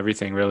stems be, from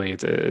everything, really.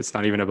 It's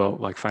not even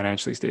about like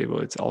financially stable,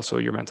 it's also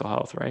your mental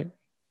health, right?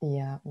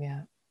 yeah.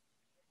 Yeah.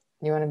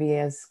 You want to be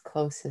as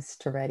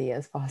closest to ready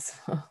as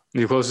possible.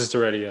 The closest to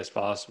ready as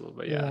possible,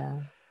 but yeah.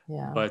 Yeah.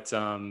 Yeah. But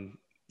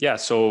yeah,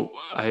 so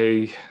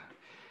I'm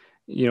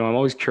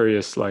always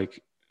curious,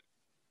 like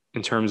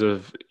in terms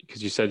of,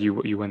 because you said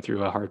you went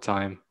through a hard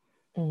time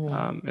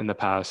Hmm. in the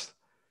past,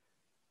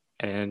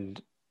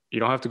 and you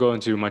don't have to go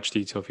into much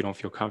detail if you don't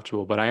feel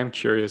comfortable, but I am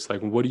curious,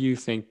 like, what do you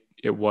think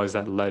it was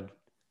that led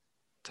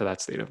to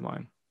that state of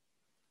mind?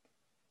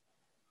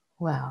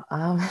 Well,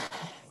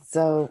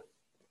 so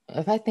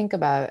if I think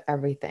about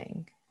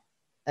everything,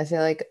 I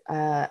feel like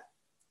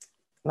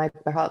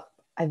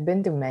I've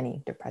been through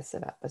many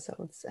depressive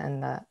episodes,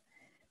 and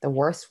the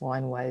worst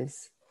one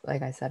was,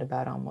 like I said,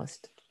 about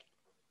almost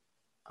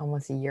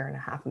a year and a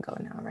half ago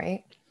now,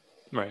 right?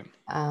 Right.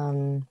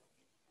 Um,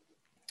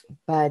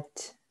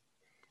 but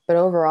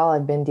overall,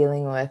 I've been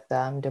dealing with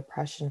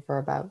depression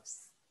for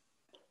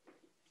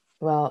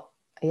well,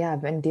 yeah,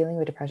 I've been dealing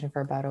with depression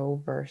for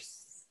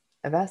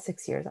about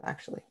 6 years,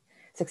 actually,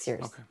 6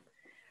 years. Okay.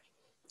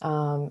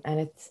 And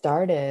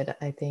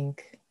I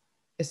think,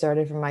 it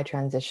started from my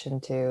transition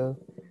to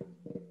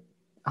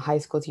high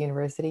school to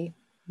university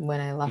when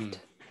I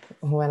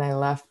Mm.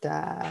 left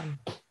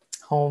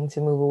home to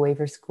move away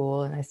for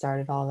school, and I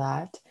started all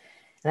that.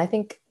 And I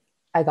think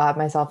I got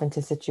myself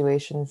into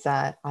situations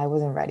that I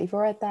wasn't ready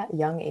for at that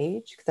young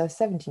age, because I was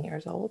 17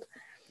 years old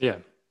Yeah.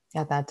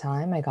 at that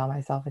time. I got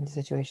myself into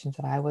situations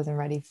that I wasn't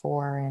ready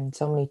for, and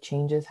so many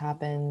changes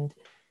happened.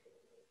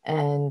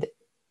 And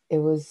it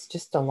was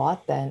just a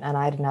lot then. And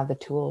I didn't have the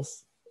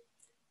tools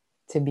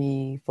to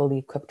be fully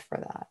equipped for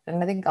that.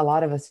 And I think a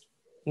lot of us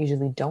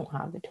usually don't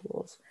have the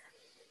tools.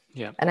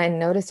 Yeah. And I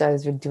noticed I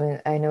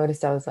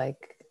was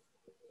like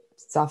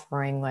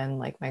suffering when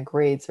like my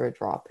grades were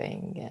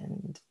dropping,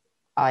 and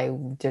I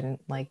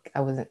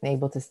wasn't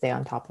able to stay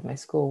on top of my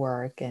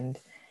schoolwork, and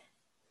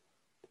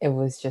it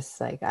was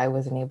just like I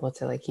wasn't able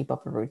to like keep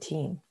up a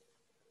routine.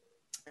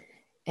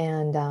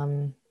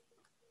 And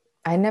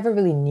I never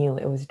really knew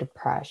it was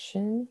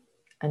depression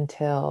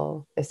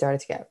until it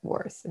started to get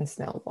worse and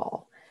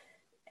snowball.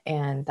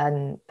 And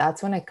then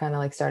that's when I kind of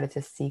like started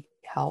to seek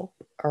help,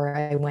 or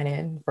I went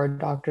in for a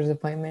doctor's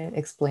appointment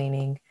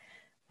explaining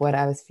what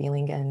I was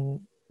feeling.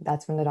 And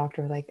that's when the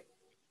doctor was like,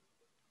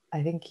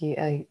 I think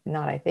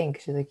not I think,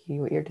 she's like,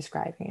 what you're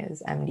describing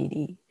is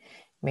MDD,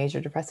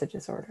 major depressive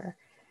disorder.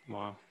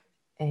 Wow.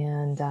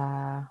 And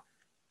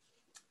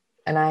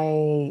and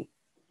I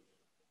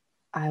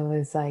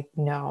was like,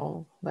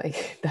 no,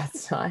 like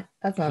that's not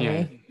Yeah.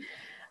 me.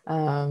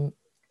 Um,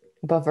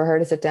 but for her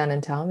to sit down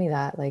and tell me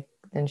that, like,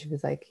 then she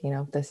was like, you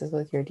know, this is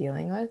what you're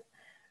dealing with,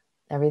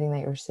 everything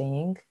that you're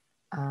seeing.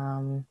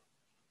 Um,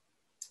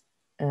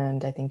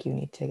 and I think you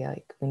need to get,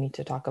 like, we need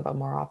to talk about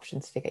more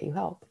options to get you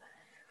help.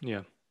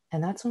 Yeah.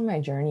 And that's when my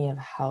journey of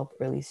help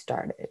really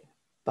started.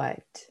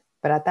 But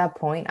at that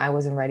point, I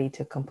wasn't ready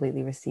to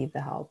completely receive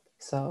the help.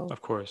 So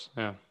Of course.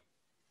 Yeah.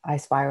 I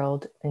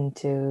spiraled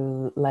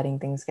into letting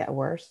things get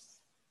worse.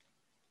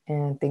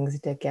 And things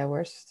did get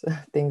worse.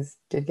 Things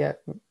did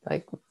get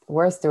like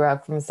worse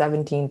throughout from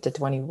 17 to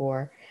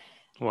 24.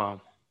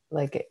 Wow.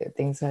 Like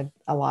things had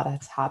a lot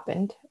has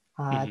happened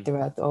Mm-hmm.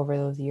 throughout over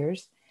those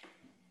years.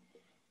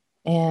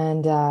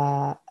 And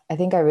I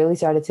think I really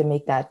started to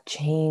make that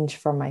change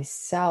for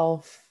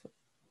myself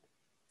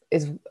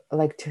is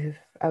like to,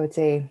 I would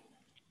say,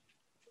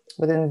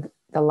 within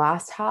the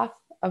last half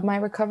of my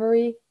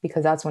recovery,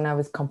 because that's when I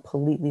was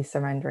completely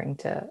surrendering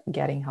to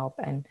getting help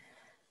and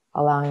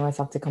allowing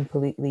myself to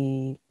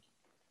completely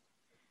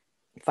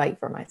fight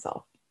for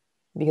myself,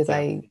 because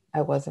Yeah.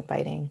 I wasn't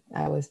fighting.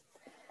 I was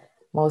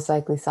most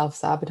likely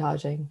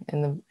self-sabotaging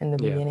in the Yeah.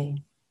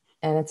 beginning.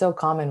 And it's so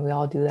common. We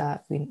all do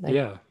that.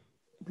 Yeah.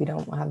 We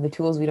don't have the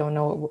tools. We don't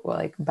know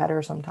like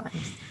better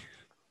sometimes.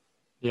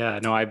 Yeah,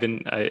 no, I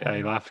Um,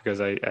 laugh because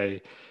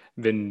I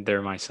been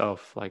there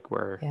myself, like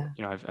where, yeah.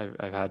 you know,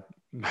 I've had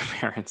my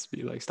parents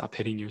be like, stop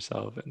hitting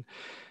yourself, and,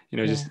 you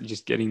know, Yeah.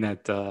 just getting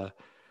that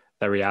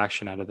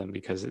reaction out of them,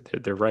 because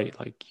they're right.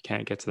 Like, you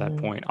can't get to that Mm,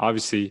 point.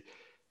 Obviously,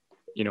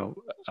 you know,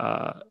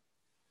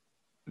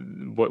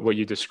 what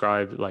you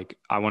described, like,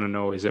 I want to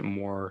know, was it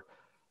more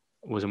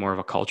of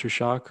a culture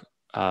shock,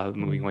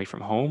 moving mm. away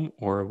from home,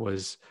 or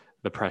was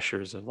the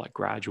pressures of like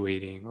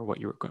graduating, or what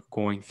you were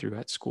going through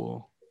at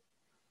school?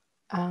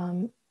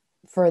 Um,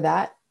 for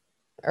that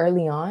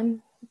early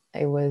on,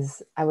 I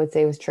would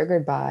say it was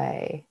triggered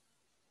by,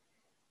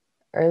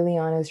 early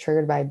on, it was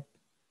triggered by,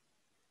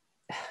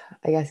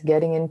 I guess,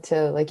 getting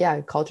into like,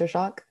 yeah, culture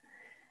shock,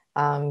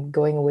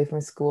 going away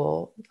from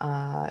school,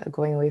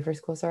 going away for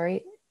school,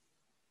 sorry.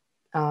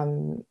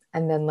 And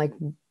then like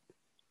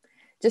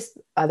just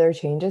other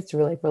changes to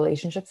like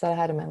relationships that I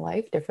had in my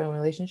life, different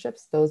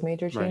relationships, those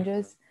major Right.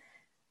 changes.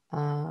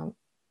 Um,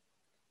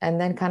 and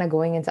then kind of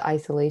going into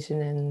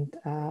isolation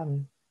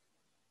and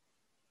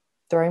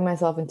throwing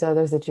myself into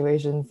other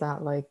situations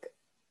that like,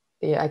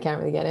 yeah, I can't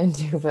really get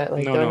into, but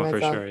like No, throwing no, for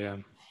myself sure. Yeah.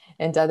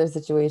 into other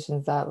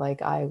situations that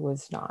like I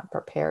was not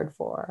prepared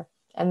for.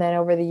 And then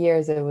over the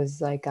years, it was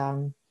like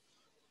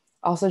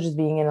also just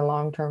being in a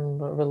long-term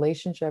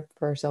relationship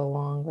for so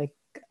long. Like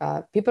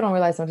people don't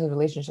realize sometimes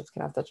relationships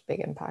can have such a big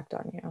impact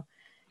on you.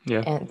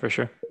 Yeah, And for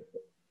sure.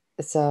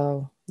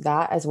 so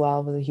that as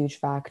well was a huge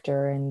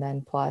factor. And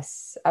then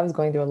plus, I was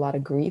going through a lot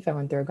of grief. I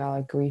went through a lot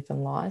of grief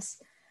and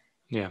loss,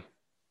 Yeah.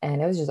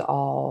 and it was just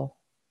all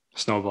a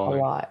Snowballing.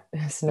 lot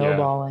Yeah.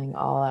 snowballing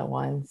all at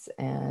once.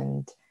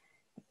 And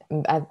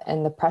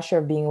the pressure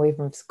of being away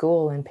from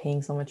school and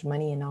paying so much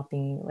money and not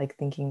being like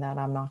thinking that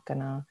I'm not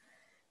gonna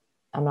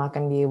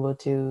be able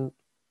to,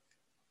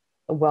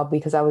 well,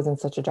 because I was in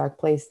such a dark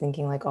place,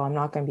 thinking like, oh, I'm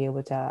not gonna be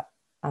able to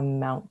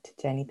amount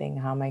to anything.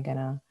 How am I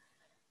gonna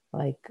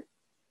like,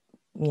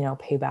 you know,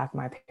 pay back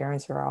my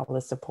parents for all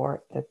the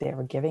support that they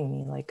were giving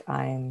me? Like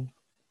I'm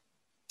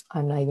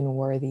not even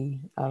worthy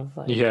of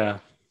like Yeah.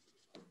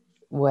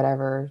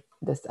 whatever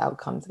this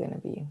outcome's gonna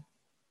be.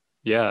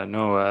 Yeah.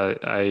 No,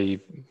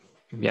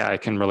 yeah, I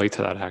can relate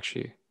to that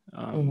actually.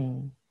 Um,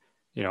 Mm-hmm.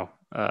 you know,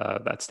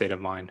 that state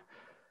of mind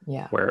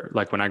Yeah. where,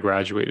 like, when I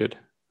graduated,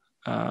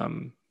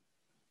 um,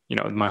 you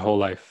know, my whole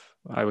life,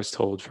 I was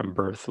told from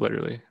birth,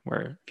 literally,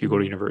 where if you go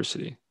to Mm-hmm.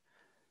 university,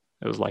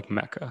 it was like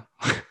Mecca,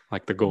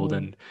 like the Mm-hmm.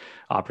 golden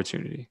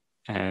opportunity.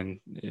 And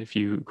if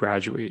you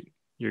graduate,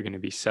 you're going to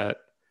be set,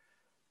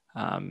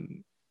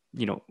 um,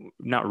 you know,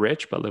 not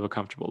rich, but live a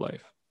comfortable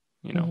life,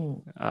 you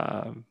know,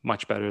 Mm-hmm.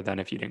 much better than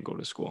if you didn't go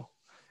to school.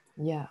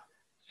 Yeah.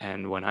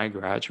 And when I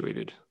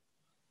graduated,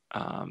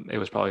 it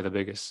was probably the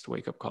biggest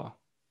wake up call,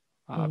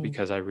 Mm-hmm.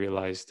 because I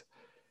realized,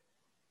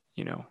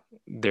 you know,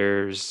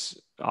 there's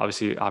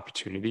obviously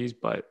opportunities,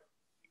 but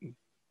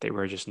they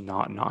were just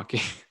not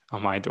knocking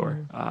on my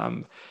door.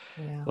 Mm-hmm.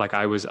 Yeah. Like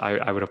I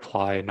would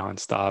apply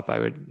nonstop. I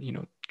would, you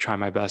know, try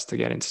my best to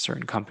get into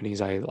certain companies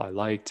I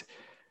liked.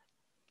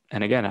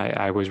 And again,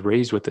 I was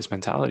raised with this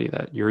mentality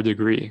that your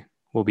degree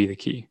will be the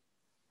key.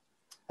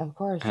 Of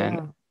course, And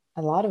yeah.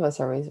 A lot of us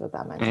are raised with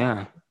that yeah,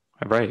 mentality.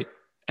 right.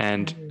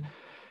 And, Mm-hmm.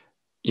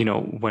 you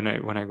know, when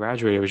I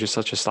graduated, it was just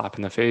such a slap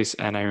in the face.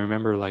 And I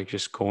remember like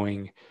just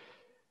going,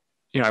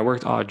 you know, I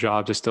worked odd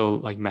jobs to still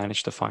like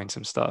manage to find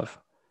some stuff.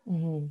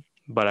 Mm-hmm.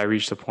 But I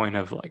reached a point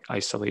of like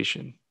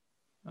isolation.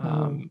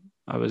 Mm-hmm.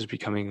 I was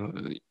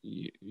becoming,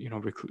 you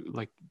know,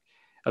 like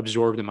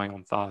absorbed in my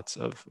own thoughts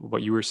of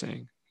what you were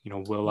saying. You know,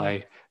 will Yeah.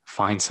 I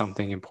find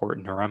something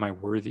important, or am I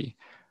worthy?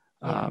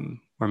 Yeah.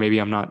 Or maybe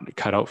I'm not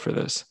cut out for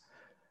this.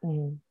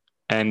 Mm-hmm.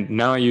 And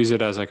now I use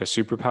it as like a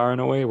superpower in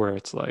a way where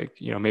it's like,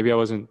 you know, maybe I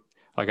wasn't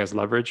like as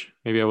leverage.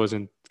 Maybe I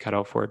wasn't cut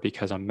out for it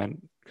because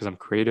I'm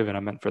creative and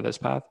I'm meant for this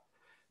path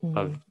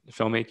of Mhm.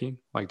 filmmaking,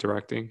 like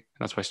directing. And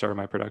that's why I started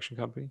my production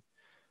company.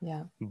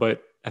 Yeah.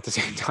 But at the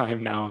same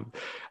time, now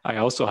I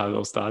also have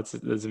those thoughts.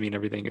 It doesn't mean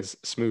everything is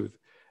smooth,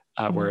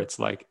 where Mhm. it's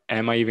like,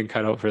 am I even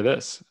cut out for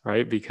this?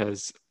 Right?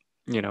 Because,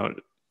 you know,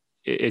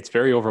 it's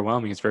very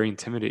overwhelming. It's very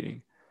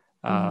intimidating.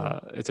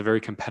 Mhm. It's a very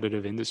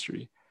competitive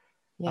industry.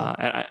 Yeah.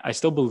 And I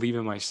still believe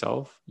in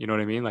myself. You know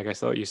what I mean? Like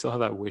you still have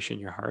that wish in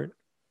your heart.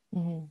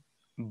 Mhm.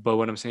 But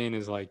what I'm saying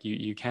is like,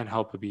 you can't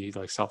help but be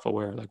like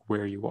self-aware, like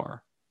where you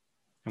are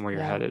and where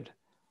you're Yeah. headed.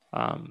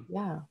 Um,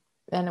 Yeah.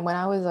 And when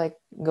I was like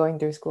going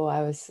through school,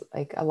 I was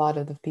like a lot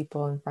of the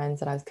people and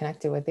friends that I was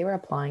connected with, they were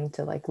applying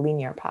to like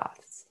linear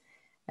paths.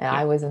 And yeah,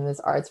 I was in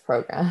this arts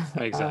program.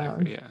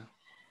 exactly. Yeah. No, for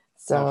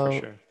So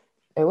sure.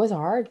 it was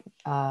hard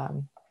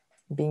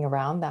being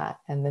around that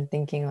and then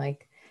thinking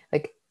like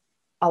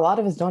a lot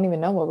of us don't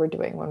even know what we're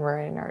doing when we're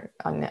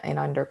in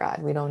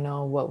undergrad. We don't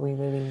know what we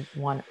really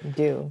want to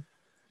do.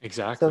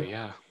 Exactly. So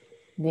Yeah.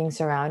 being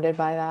surrounded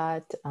by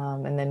that,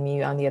 and then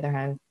me on the other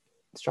hand,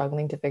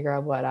 struggling to figure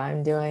out what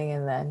I'm doing,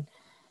 and then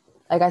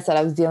like I said,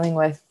 I was dealing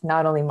with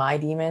not only my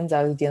demons,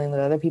 I was dealing with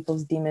other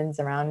people's demons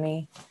around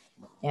me.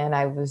 And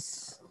it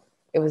was,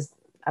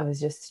 I was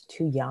just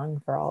too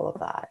young for all of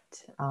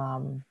that.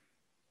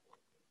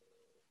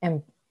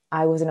 And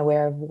I wasn't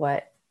aware of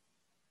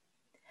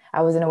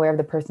I wasn't aware of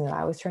the person that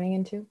I was turning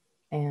into.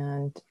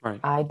 And Right.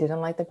 I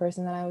didn't like the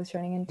person that I was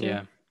turning into.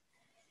 Yeah.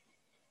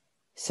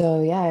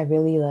 So yeah, it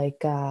really like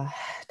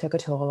took a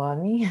toll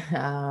on me.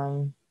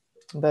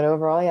 But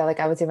overall, yeah, like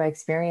I would say my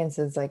experience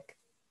is like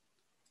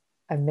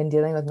I've been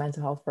dealing with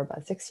mental health for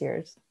about 6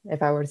 years.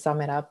 If I were to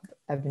sum it up,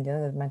 I've been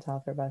dealing with mental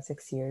health for about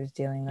 6 years,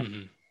 dealing with,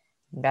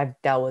 Hmm.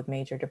 I've dealt with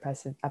major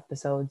depressive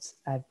episodes.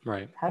 I've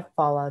Right. had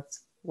fallouts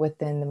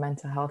within the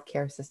mental health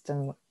care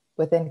system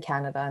within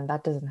Canada, and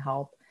that doesn't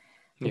help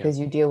Yeah. because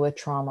you deal with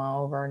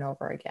trauma over and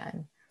over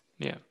again.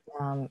 Yeah.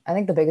 I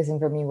think the biggest thing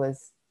for me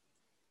was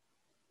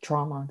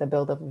trauma, the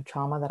buildup of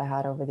trauma that I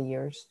had over the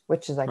years,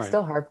 which is like Right.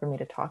 still hard for me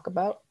to talk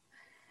about.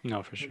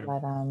 No, for sure.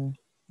 But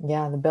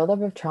yeah, the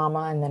buildup of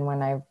trauma, and then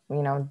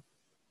when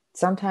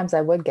sometimes I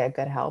would get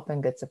good help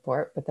and good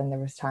support, but then there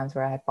was times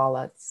where I had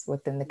fallouts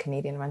within the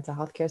Canadian mental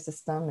health care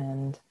system,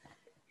 and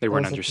They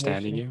weren't those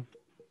understanding situations. you,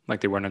 like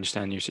they weren't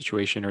understanding your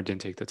situation or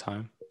didn't take the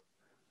time.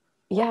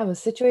 Yeah, it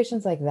was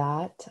situations like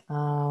that.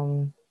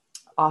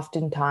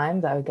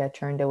 Oftentimes I would get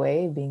turned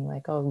away, being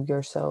like, "Oh,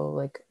 you're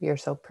so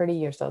pretty,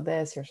 you're so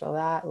this, you're so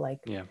that. Like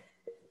Yeah.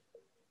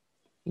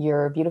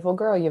 you're a beautiful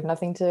girl. You have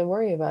nothing to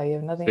worry about. You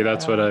have See, nothing."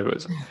 that's what I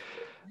was,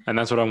 and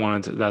that's what I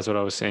wanted to, that's what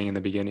I was saying in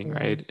the beginning, Yeah.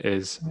 right?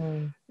 Is,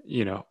 Mhm.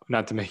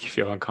 not to make you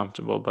feel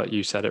uncomfortable, but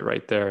you said it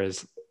right there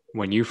is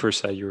when you first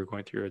said you were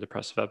going through a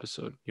depressive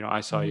episode,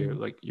 I saw you Mhm.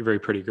 like you're a very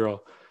pretty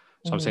girl.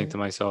 So I'm saying Mhm. to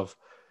myself,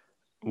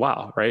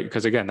 wow, right?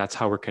 Because again, that's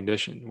how we're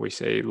conditioned. We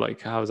say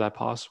like, how is that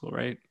possible,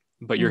 right?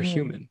 But you're Mhm.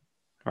 human,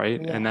 right?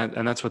 And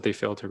Yeah. that's what they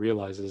fail to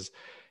realize is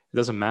it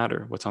doesn't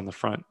matter what's on the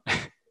front. You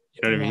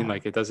know what I mean? Yeah.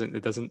 Like it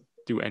doesn't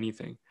do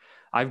anything.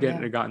 I've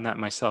Yeah. gotten that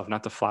myself,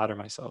 not to flatter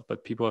myself,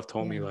 but people have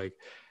told me Yeah. like,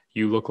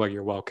 you look like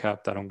you're well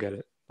kept. I don't get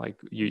it. Like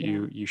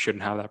Yeah. you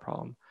shouldn't have that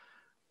problem.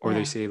 Or they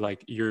Yeah. say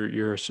like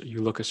you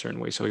look a certain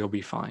way, so you'll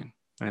be fine.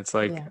 And it's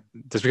like Yeah.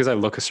 just because I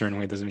look a certain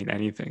way doesn't mean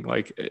anything.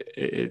 Like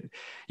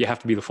you have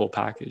to be the full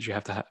package. You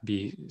have to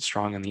be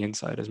strong on the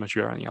inside as much as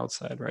you are on the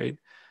outside, right?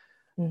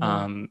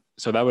 Mhm.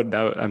 So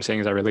I'm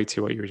saying is I relate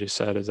to what you just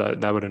said is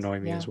that would annoy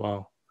me Yeah. as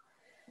well.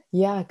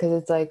 Yeah, because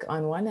it's like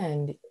on one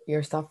end,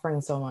 you're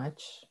suffering so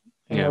much,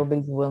 and Yeah.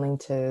 nobody's willing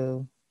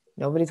to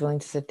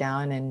sit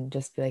down and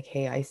just be like,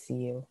 "Hey, I see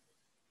you.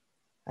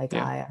 Like,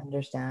 Yeah. I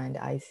understand.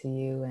 I see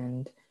you,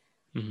 and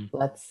Hmm.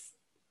 let's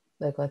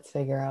let's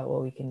figure out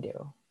what we can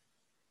do."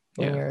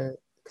 When Yeah. you're,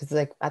 because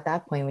like at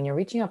that point, when you're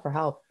reaching out for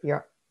help,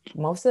 you're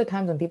most of the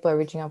times when people are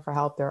reaching out for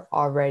help, they're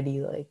already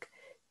like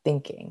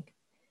thinking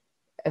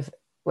if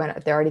when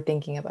they're already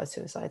thinking about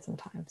suicide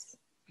sometimes.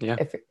 Yeah.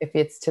 If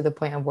it's to the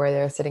point of where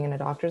they're sitting in a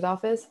doctor's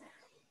office,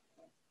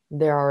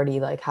 they're already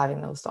like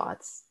having those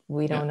thoughts.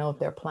 We Yeah. don't know if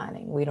they're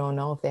planning. We don't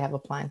know if they have a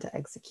plan to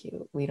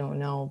execute. We don't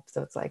know.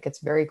 So it's like it's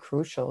very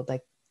crucial.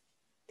 Like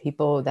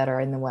people that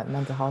are in the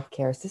mental health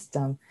care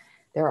system,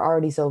 they're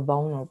already so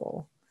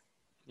vulnerable.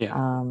 Yeah.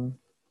 Um,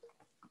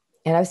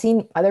 and I've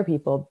seen other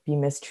people be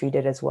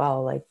mistreated as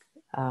well. Like,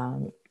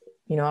 um,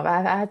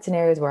 I've had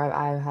scenarios where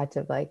I've had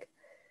to like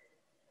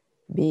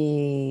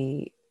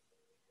be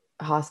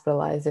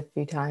hospitalized a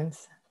few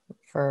times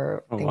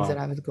for Oh things that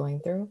wow. I was going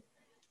through.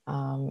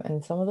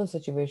 And some of those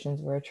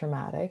situations were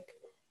traumatic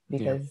Yeah.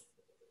 because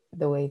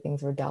the way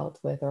things were dealt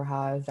with or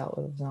how I was dealt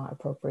with was not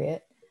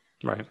appropriate.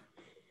 Right.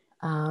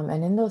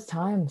 And in those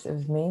times, it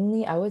was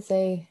mainly, I would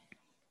say,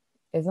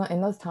 it's not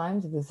in those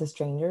times, it was the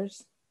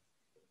strangers.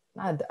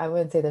 Not, I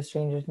wouldn't say they're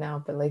strangers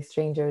now, but like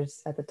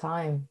strangers at the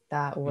time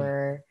that Mm.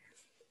 were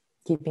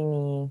keeping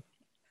me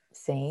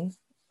sane,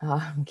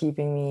 Yeah.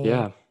 keeping me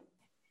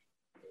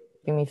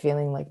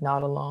feeling like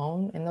not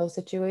alone in those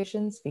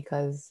situations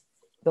because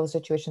those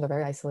situations are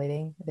very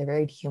isolating. They're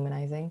very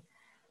dehumanizing.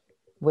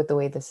 with the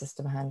way the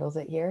system handles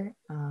it here.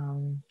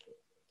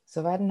 So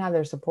if I didn't have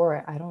their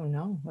support, I don't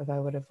know if I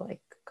would have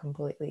like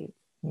completely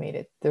made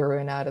it through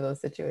and out of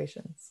those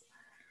situations.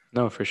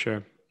 No, for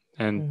sure.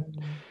 And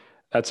Mhm.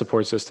 that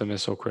support system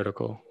is so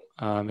critical.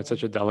 It's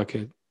such a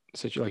delicate,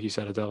 like you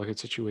said, a delicate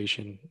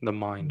situation, the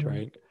mind, Mhm.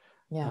 right?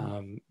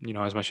 Yeah.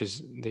 As much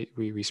as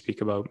we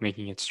speak about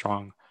making it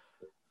strong,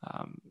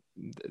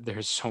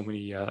 there's so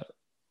many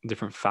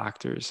different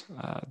factors,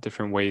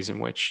 different ways in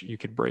which you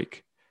could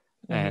break.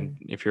 And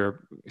Mhm. if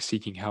you're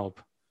seeking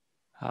help,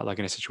 like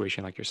in a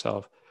situation like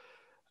yourself,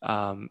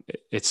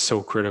 it's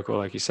so critical,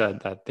 like you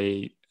said, that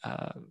they,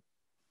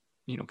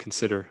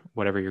 consider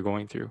whatever you're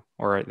going through,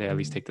 or they at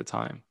least Mhm. take the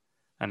time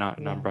and not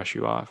Yeah. brush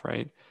you off,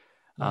 right?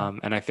 Yeah.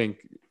 And I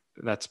think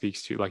that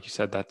speaks to, like you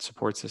said, that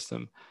support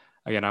system.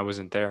 Again, I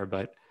wasn't there,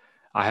 but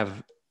I have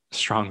a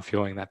strong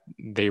feeling that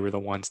they were the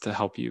ones to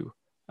help you,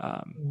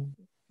 um, Mhm.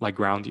 like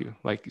ground you,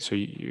 like so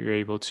you're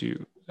able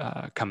to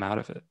come out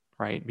of it,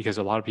 right? Because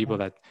a lot of people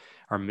Yeah. that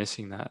are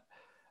missing that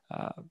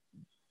uh,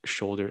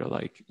 shoulder to,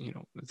 like,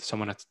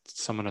 someone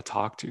to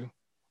talk to,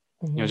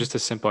 Mhm. just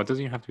as simple. It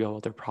doesn't even have to be all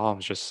of their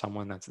problems. Just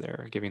someone that's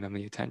there, giving them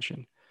the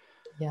attention,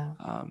 Yeah.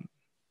 um,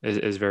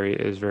 is very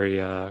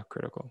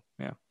critical.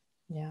 Yeah.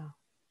 Yeah.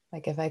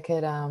 Like if I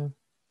could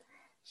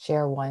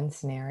share one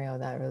scenario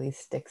that really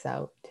sticks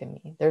out to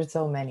me. There's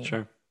so many,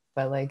 Sure.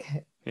 but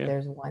like Yeah.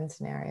 there's one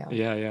scenario.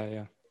 Yeah. Yeah.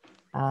 Yeah.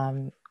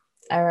 Um,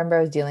 I remember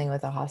I was dealing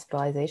with a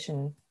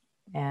hospitalization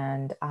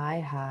and I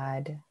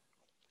had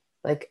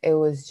like it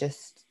was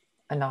just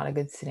not a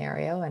good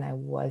scenario and I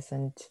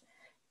wasn't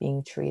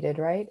being treated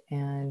right.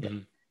 And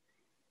Mhm.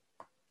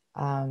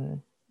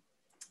 um,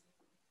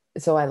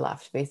 so I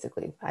left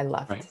basically. I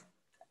Right. left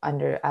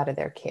out of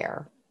their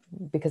care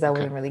because I Okay.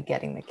 wasn't really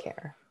getting the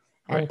care.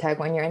 Right. And tech,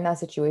 when you're in that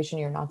situation,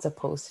 you're not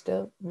supposed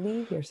to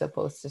leave. You're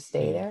supposed to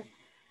stay Mm. there.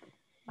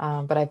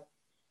 But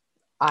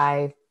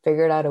I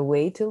figured out a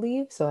way to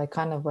leave, so I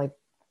kind of like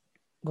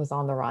was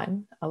on the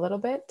run a little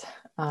bit.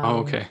 Oh,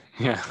 okay.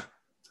 Yeah.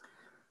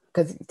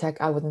 Because tech,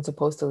 I wasn't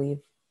supposed to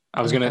leave,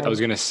 I was and if gonna I I was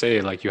gonna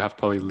say, like, you have to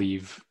probably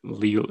leave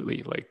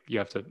legally, like you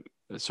have to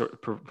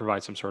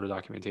provide some sort of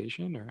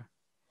documentation, or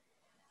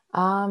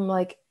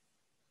like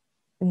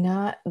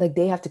not like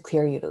they have to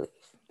clear you to leave,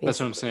 that's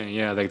what I'm basically. saying.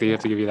 Yeah, like they have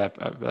Yeah, to give you that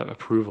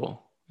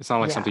approval. It's not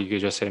like yeah, something you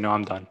could just say, no,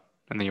 I'm done,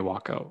 and then you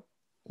walk out.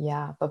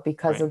 yeah. But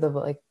because Right.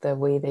 of the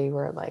way they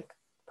were like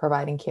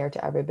providing care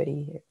to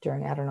everybody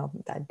during I don't know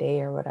that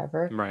day or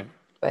whatever, Right.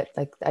 but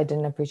like I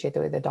didn't appreciate the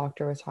way the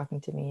doctor was talking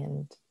to me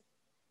and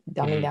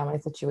dumbing Hmm. down my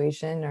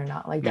situation or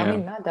not like Yeah.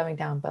 dumbing not dumbing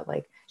down but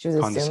like she was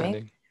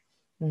assuming.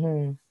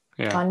 Condescending.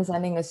 Hmm. Yeah.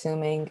 Condescending,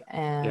 assuming,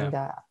 Yeah. and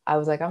I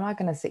was like, I'm not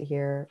gonna sit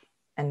here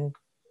and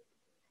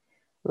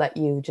let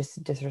you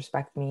just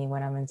disrespect me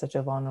when I'm in such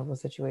a vulnerable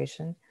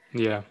situation.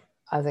 Yeah.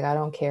 I was like, I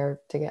don't care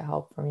to get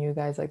help from you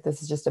guys. Like,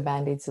 this is just a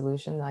band-aid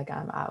solution. Like,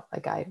 I'm out.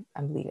 Like, I'm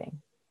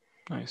leaving.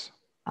 Nice.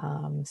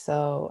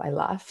 So I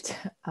left,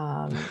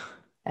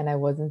 and I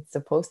wasn't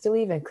supposed to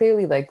leave. And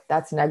clearly, like,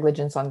 that's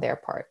negligence on their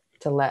part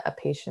to let a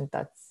patient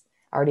that's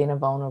already in a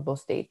vulnerable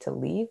state to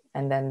leave,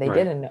 and then Right.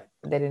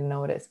 they didn't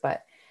notice.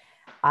 But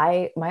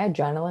my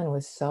adrenaline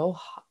was so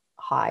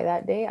high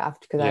that day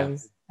after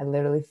because Yeah. I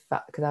literally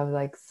felt because I was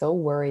like so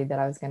worried that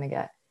I was gonna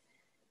get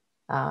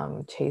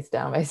chased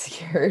down by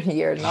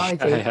security or not Yeah.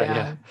 chased Yeah. Yeah.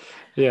 down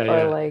Yeah. or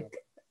Yeah. like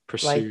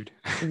Pursued.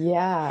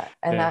 yeah,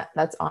 and Yeah.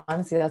 that's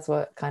honestly that's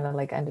what kind of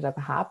like ended up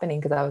happening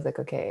because I was like,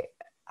 okay,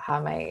 how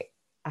am I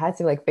had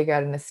to like figure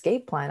out an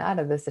escape plan out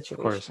of this Of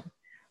course. situation.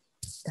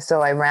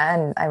 So I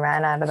ran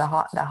out of the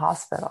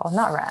hospital,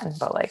 not ran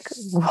but like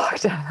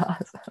walked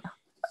out of the hospital.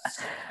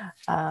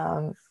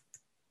 um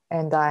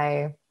and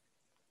I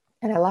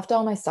left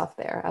all my stuff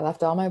there. I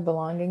left all my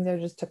belongings. I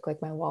just took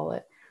like my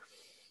wallet.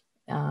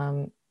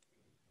 Um,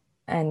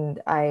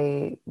 and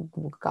I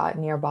got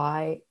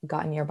nearby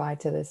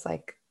to this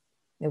like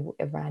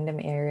a random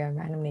area, a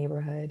random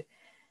neighborhood.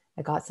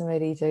 I got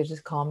somebody to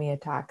just call me a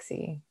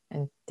taxi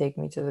and take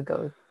me to the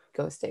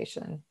go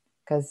station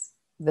because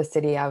the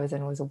city I was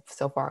in was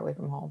so far away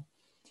from home.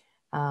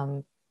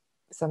 Um,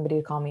 Somebody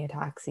to call me a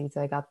taxi. So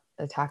I got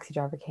the taxi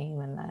driver came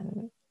and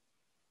then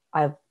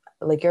I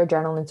like your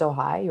adrenaline's so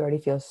high, you already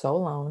feel so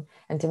alone.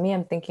 And to me,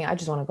 I'm thinking, I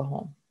just want to go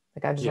home.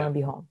 Like I just want Yeah. to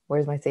be home.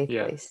 Where's my safe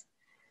Yeah. place?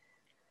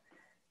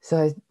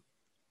 So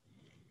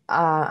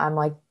I'm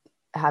like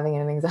having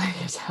an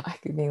anxiety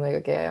attack, being like,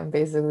 okay, I'm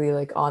basically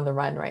like on the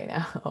run right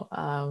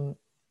now.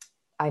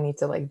 I need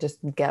to like just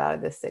get out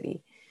of this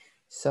city.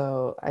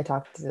 So I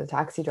talked to the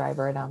taxi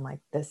driver and I'm like,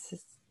 this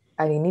is,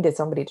 I needed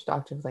somebody to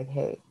talk to. I was like,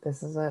 hey,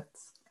 this is what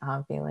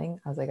I'm feeling.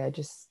 I was like, I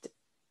just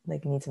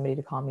like need somebody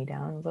to calm me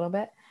down a little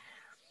bit.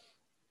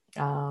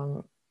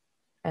 Um,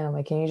 and I'm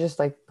like, can you just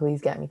like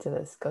please get me to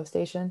this go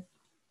station?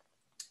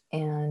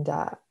 And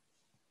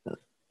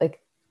like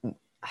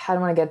I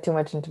don't want to get too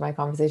much into my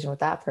conversation with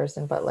that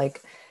person, but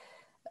like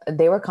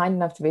they were kind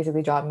enough to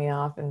basically drop me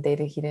off, and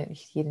he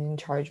didn't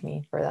charge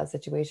me for that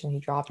situation. He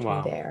dropped me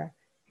Wow. there,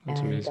 That's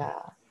and amazing.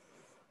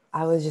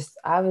 I was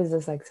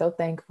just like so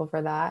thankful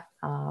for that.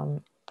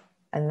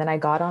 And then I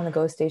got on the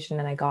GO station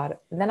and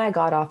then I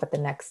got off at the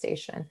next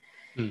station.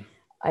 Mm.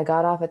 I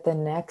got off at the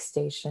next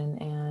station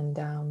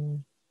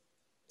and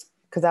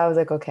because I was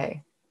like,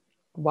 okay,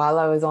 while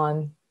I was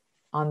on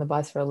the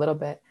bus for a little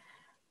bit,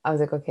 I was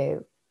like, okay,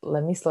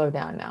 let me slow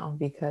down now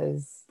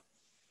because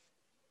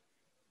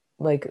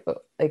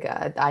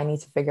I need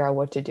to figure out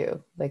what to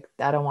do. Like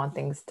I don't want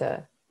things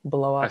to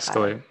blow up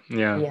Escalate.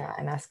 Yeah.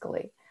 and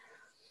escalate.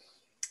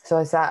 So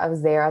I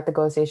was there at the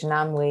GO station.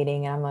 I'm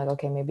waiting and I'm like,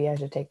 okay, maybe I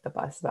should take the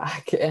bus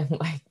back and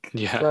like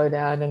Yeah. slow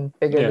down and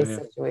figure Yeah. this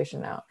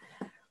situation out.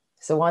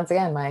 So once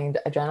again, my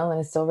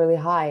adrenaline is still really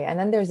high. And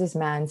then there's this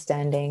man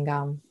standing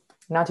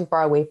not too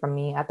far away from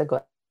me at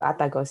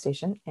that GO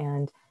station.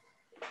 And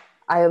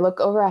I look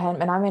over at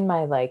him and I'm in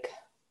my like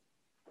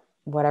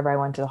whatever I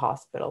went to the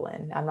hospital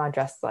in. I'm not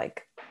dressed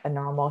like a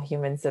normal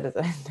human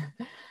citizen.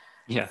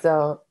 Yeah.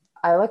 So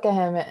I look at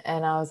him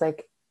and I was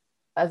like,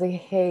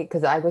 hey,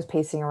 because I was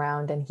pacing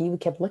around and he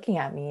kept looking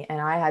at me and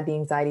I had the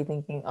anxiety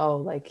thinking, oh,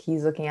 like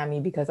he's looking at me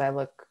because I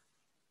look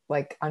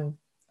like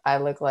I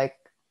look like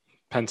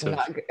Pensive.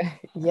 not good.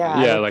 Yeah,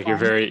 I Yeah, look like you're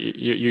fine. very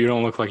you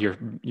don't look like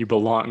you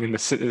belong in the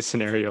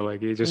scenario.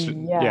 Like you just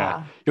yeah,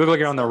 Yeah. you look like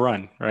you're on the So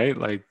run, right?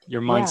 Like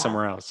your mind's yeah,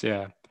 somewhere else.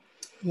 Yeah.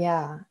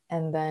 yeah.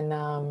 And then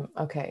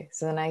okay,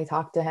 so then I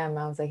talked to him.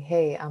 I was like,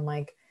 hey, I'm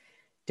like,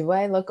 do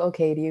I look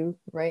okay to you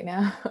right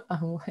now?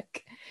 I'm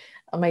like,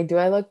 do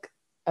I look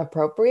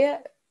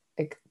appropriate?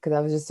 Because I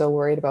was just so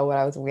worried about what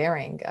I was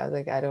wearing. I was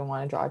like, I don't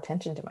want to draw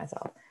attention to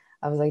myself.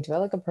 I was like, do I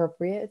look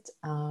appropriate?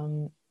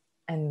 And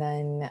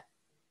then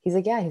he's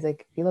like, yeah. He's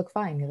like, you look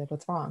fine. He's like,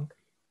 what's wrong?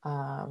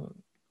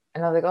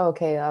 And I was like, oh,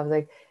 okay. I was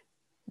like,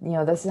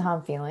 this is how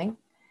I'm feeling.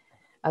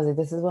 I was like,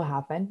 this is what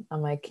happened.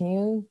 I'm like, I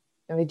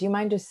mean, do you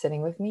mind just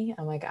sitting with me?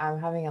 I'm like, I'm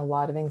having a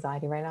lot of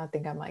anxiety right now. I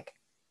think I'm like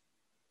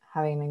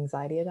having an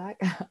anxiety attack.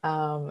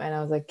 And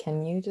I was like,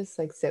 can you just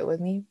like sit with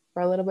me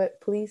for a little bit,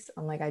 please?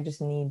 I'm like, I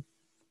just need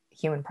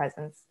human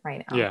presence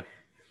right now. Yeah.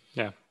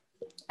 Yeah.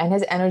 And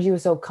his energy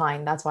was so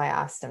kind. That's why I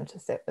asked him to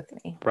sit with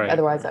me. Right.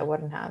 Otherwise, I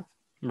wouldn't have.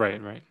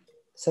 Right. Right.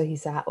 So he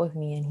sat with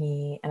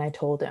me and I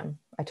told him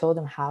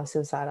how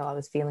suicidal I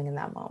was feeling in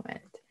that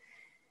moment.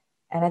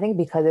 And I think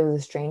because it was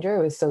a stranger,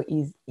 it was so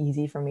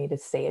easy for me to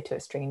say it to a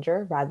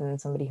stranger rather than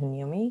somebody who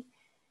knew me.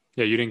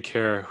 Yeah, you didn't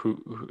care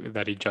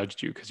that he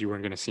judged you because you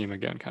weren't going to see him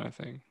again, kind of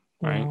thing,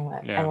 right?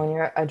 And Yeah. when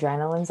your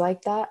adrenaline's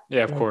like that,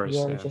 Yeah, of like course.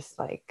 you're Yeah. just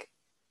like,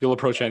 You'll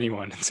approach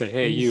anyone and say,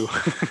 "Hey, you,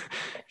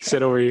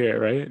 sit over here,"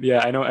 right? Yeah,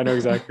 I know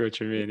exactly what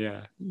you mean.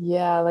 Yeah.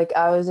 yeah, like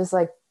I was just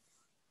like,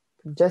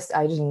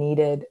 I just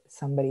needed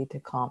somebody to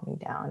calm me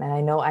down. And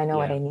I know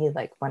what Yeah. I need,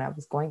 like when I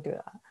was going through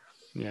that.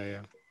 Yeah.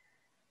 Yeah.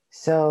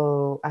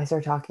 So I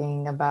start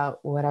talking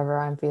about whatever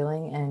I'm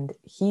feeling, and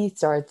he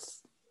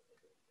starts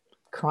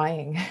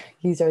crying.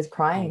 He starts Oh,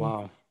 crying,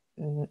 wow.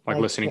 Like like,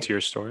 listening to your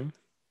story.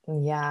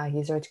 yeah,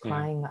 he starts Yeah.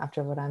 crying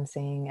after what I'm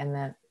saying, and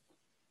then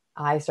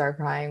I start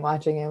crying,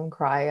 watching him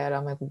cry, and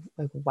I'm like,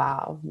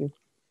 wow, you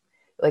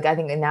like. I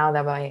think now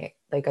that my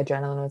like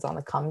adrenaline was on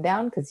the come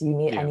down because I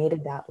Yeah.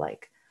 needed that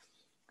like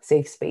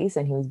safe space,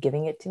 and he was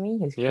giving it to me.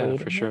 He was Yeah, for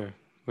creating it. sure.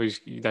 Well,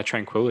 that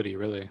tranquility,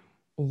 really.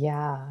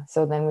 Yeah.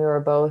 So then we were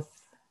both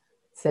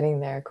sitting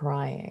there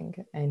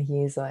crying, and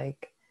he's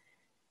like,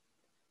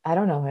 I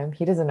don't know him.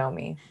 He doesn't know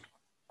me.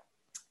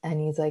 And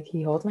he's like,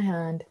 he holds my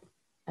hand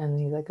and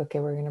he's like,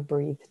 okay, we're going to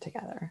breathe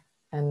together.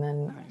 And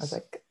then I was Nice.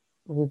 like,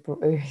 we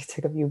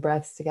took a few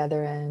breaths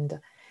together and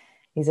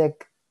he's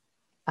like,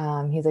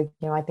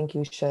 I think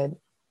you should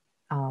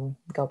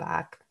go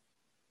back.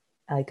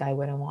 Like, I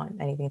wouldn't want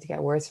anything to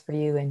get worse for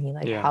you. And he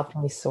like Yeah. helped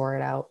me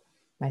sort out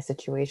my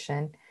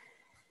situation.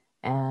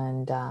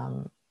 And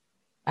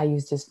I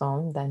used his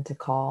phone then to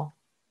call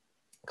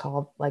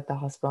like the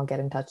hospital and get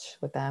in touch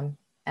with them.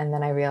 And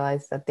then I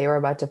realized that they were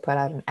about to put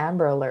out an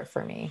Amber Alert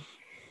for me Oh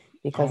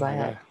because my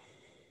God.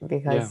 Yeah.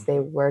 because they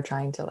were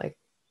trying to like,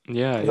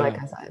 Yeah. because like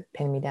Yeah. I said,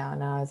 pin me down.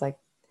 And I was like,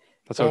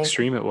 That's how thank,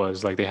 extreme it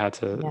was. Like they had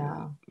to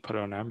yeah, put it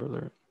on Amber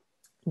Alert.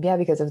 yeah,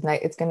 because it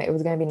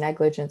was gonna be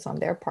negligence on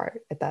their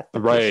part at that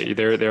location. Right.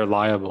 They're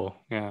liable.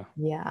 Yeah.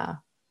 Yeah. Wow.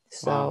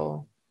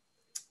 So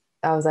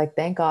I was like,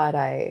 thank God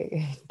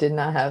I did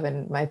not have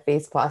my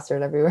face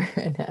plastered everywhere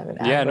and have an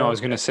Yeah, no, I Amber was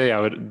gonna Alert. say I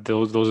would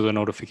those are the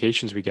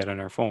notifications we get on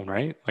our phone,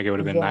 right? Like it would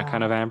have been that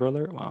kind Yeah. of Amber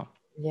Alert. Wow.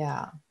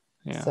 Yeah.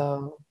 Yeah.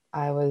 So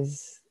I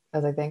was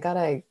like, thank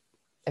God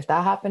if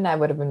that happened, I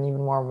would have been even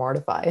more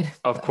mortified.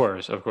 Of But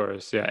course, of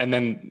course. Yeah. And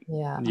then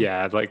yeah.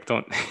 yeah, like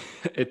don't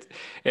it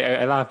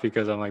I laugh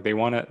because I'm like they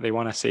want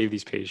to save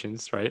these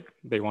patients, right?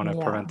 They want to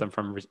Yeah. prevent them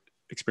from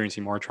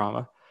experiencing more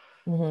trauma.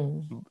 Hmm.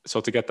 So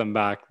to get them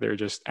back, they're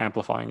just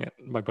amplifying it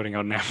by putting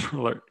out an Amber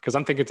Alert. Because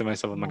I'm thinking to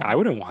myself, I'm like, Yeah. I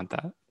wouldn't want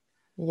that.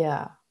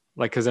 Yeah.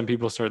 Like, because then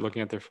people start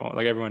looking at their phone.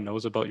 Like everyone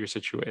knows about your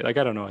situation. Like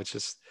I don't know. It's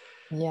just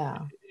Yeah.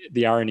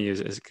 the irony is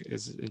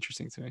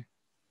interesting to me.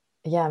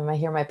 Yeah, I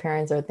hear my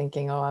parents are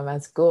thinking, "Oh, I'm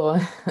at school,"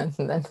 and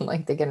then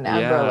like they get an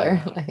Amber Alert,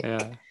 Yeah, like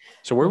yeah.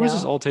 So where you was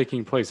this know. all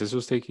taking place? This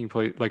was taking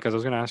place, like, because I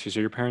was gonna ask you. So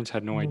your parents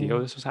had no idea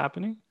Mhm. this was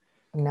happening?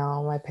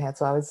 No, my parents.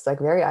 So I was like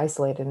very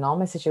isolated in all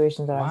my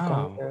situations that I was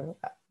going Wow. through,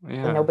 and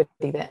Yeah. nobody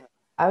did.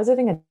 I was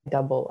living a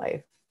double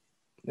life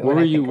Where when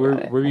were I you? think about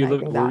it. Where And you I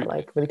live? think that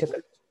like really took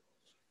it.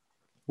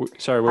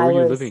 Sorry, where I were you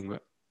was living?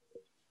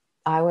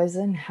 I was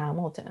in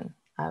Hamilton.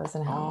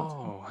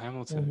 Oh,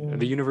 Hamilton.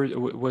 The Hmm. university.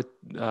 What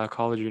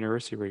college or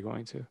university were you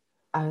going to?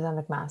 I was at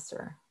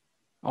McMaster.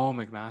 Oh,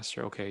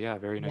 McMaster. Okay, yeah,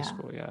 very nice Yeah.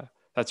 school. Yeah,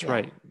 that's Yeah.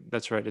 right.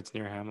 That's right. It's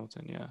near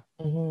Hamilton. Yeah.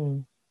 Hmm.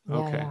 Yeah,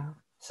 Okay. yeah.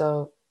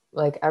 So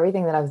like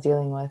everything that I was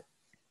dealing with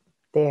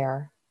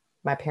there,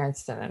 my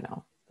parents didn't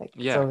know. Like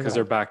Yeah, so it was because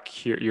they're like, back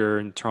here. You're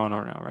in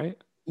Toronto now, right?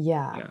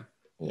 yeah, Yeah.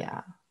 Yeah.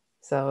 yeah.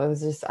 So it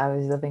was just I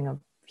was living a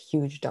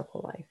huge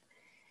double life.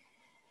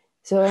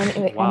 So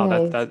anyway, Wow,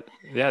 anyways,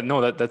 yeah,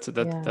 no,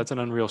 yeah. that's an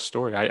unreal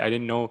story. I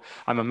didn't know.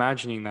 I'm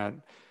imagining that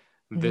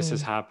this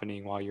is Hmm.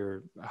 happening while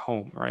you're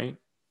home, right?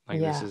 Like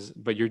this Yeah, is,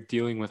 but you're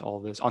dealing with all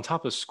this on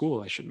top of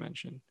school, I should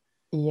mention.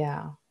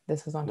 yeah.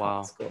 This was on top of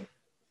Wow. school.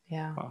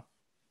 Yeah, Wow.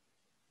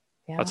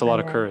 yeah. That's a lot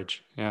And of then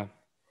courage. Yeah,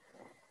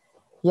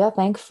 yeah,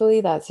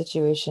 thankfully that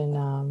situation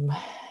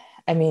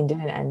I mean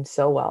didn't end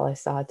so well. I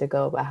had to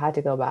go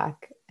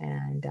back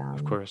and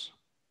of course.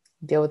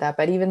 deal with that.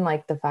 But even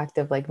like the fact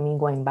of like me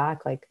going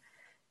back, like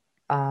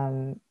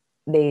um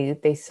they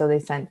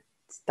sent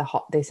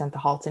they sent the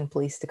Halton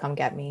police to come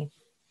get me.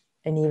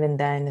 And even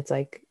then it's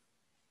like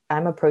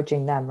I'm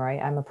approaching them,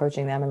 right? I'm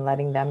approaching them and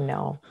letting them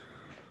know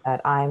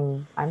that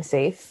I'm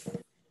safe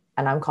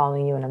and I'm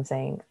calling you and I'm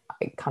saying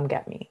come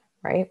get me,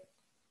 right?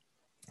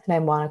 And I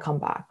want to come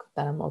back,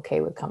 that I'm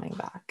okay with coming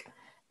back.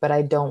 But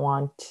I don't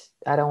want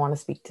to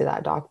speak to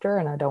that doctor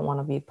and I don't want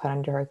to be put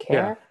under her Yeah,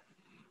 care.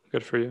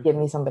 good for you. Give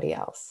me somebody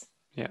else.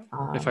 Yeah.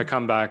 If I Um,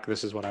 come back,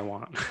 this is what I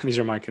want. These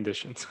are my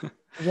conditions.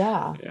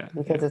 yeah, Yeah,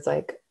 because yeah, it's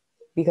like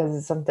because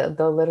it's something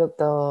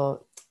the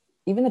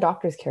even the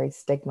doctors carry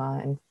stigma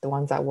and the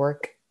ones that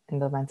work in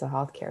the mental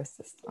health care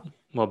system.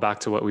 well, back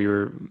to what we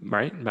were,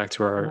 right? Back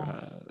to our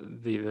Yeah.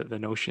 the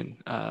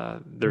notion.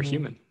 They're Hmm.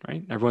 human,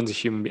 right? Everyone's a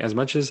human being. As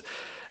much as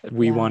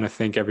we Yeah. want to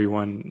think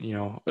everyone,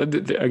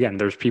 again,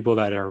 there's people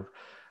that are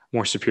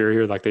more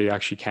superior, like they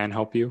actually can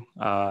help you.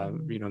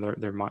 Hmm.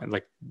 Their mind,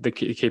 like the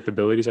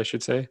capabilities, I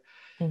should say.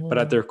 But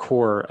at Hmm. their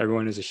core,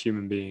 everyone is a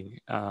human being,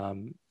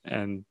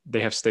 and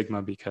they have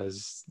stigma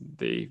because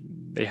they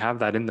have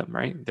that in them,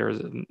 right? There's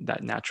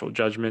that natural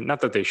judgment.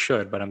 Not that they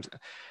should, but I'm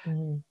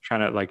Hmm.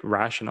 trying to like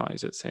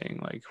rationalize it, saying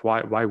like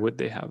why would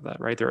they have that,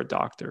 right? They're a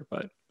doctor,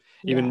 but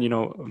even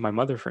Yeah. my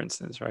mother, for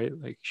instance, right?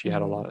 Like she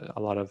had Hmm. a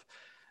lot of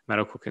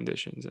medical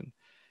conditions, and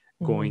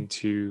Hmm. going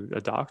to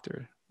a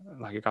doctor,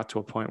 like it got to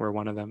a point where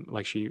one of them,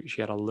 like she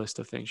had a list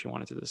of things she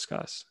wanted to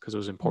discuss because it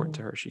was important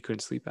to Hmm. her. She couldn't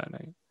sleep at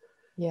night,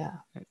 Yeah.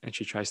 and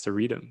she tries to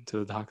read them to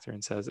the doctor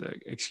and says,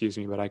 excuse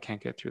me, but I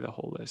can't get through the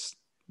whole list.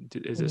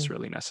 Is this Hmm.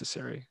 really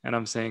necessary? And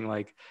I'm saying,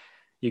 like,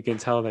 you can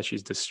tell that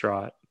she's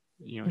distraught.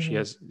 She Hmm.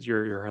 has,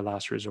 you're her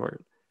last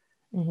resort.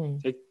 Hmm.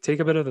 Take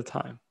a bit of the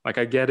time. Like,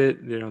 I get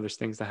it, there's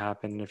things to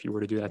happen. If you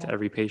were to do that to Yeah.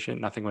 every patient,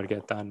 nothing would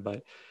get done.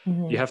 But you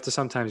Hmm. have to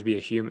sometimes be a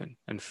human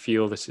and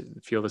feel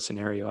the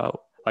scenario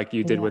out, like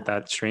you did with Yeah.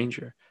 that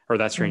stranger, or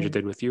that stranger Hmm.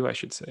 did with you, I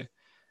should say.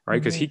 Right?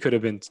 Because Hmm. he could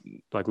have been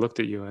like looked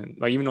at you, and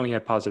like, even though he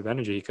had positive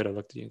energy, he could have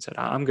looked at you and said,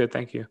 I'm good,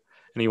 thank you.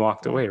 And he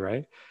walked Yeah. away,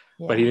 right?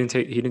 But Yeah.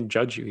 he didn't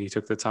judge you. He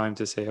took the time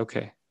to say,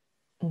 okay,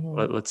 Hmm.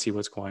 let's see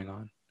what's going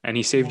on. And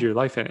he saved Yeah. your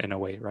life in a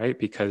way, right?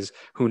 Because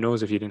who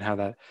knows, if you didn't have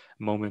that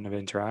moment of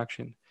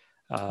interaction,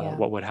 Yeah.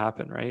 what would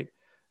happen, right?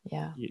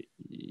 Yeah.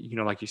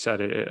 Like you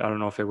said, I don't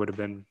know if it would have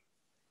been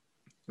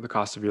the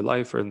cost of your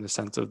life or in the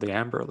sense of the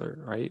Amber Alert,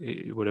 right?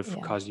 It would have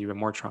Yeah. caused you even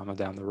more trauma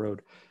down the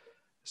road. Yeah.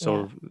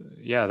 So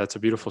yeah, that's a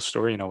beautiful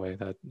story in a way,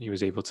 that he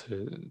was able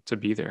to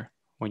be there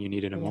when you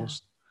needed him Yeah.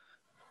 most.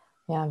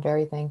 Yeah. I'm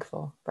very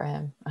thankful for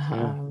him.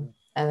 Yeah,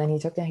 And then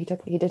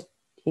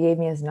he gave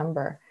me his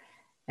number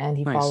and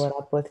he nice, followed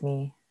up with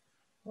me.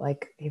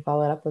 Like he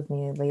followed up with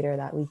me later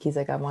that week. He's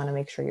like, I want to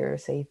make sure you're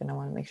safe and I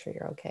want to make sure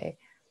you're okay.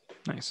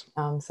 nice.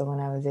 So when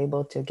I was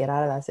able to get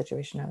out of that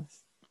situation, I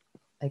was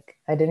like,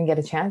 I didn't get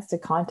a chance to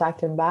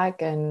contact him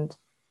back. And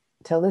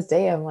till this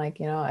day, I'm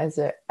like,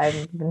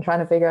 I've been trying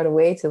to figure out a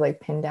way to like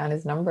pin down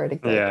his number to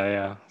Yeah,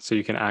 yeah. So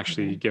you can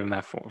actually Mhm. give him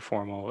that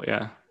formal,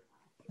 yeah,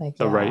 Like,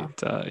 the yeah,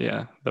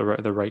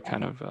 right, the right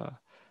kind yeah, of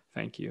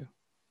thank you,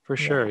 for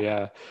sure. yeah,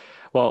 Yeah.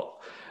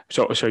 Well,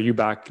 so are you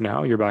back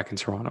now? You're back in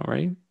Toronto,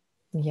 right?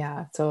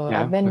 yeah. So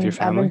Yeah, with your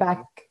family.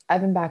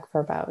 I've been back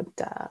for about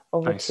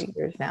over Nice, 2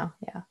 years now.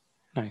 Yeah.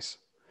 nice.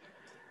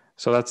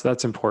 So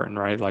that's important,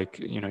 right? Like,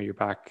 you're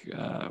back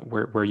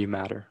where you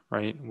matter,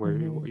 right? Where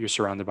Hmm. you're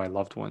surrounded by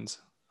loved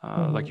ones.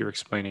 Like Hmm. you're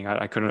explaining,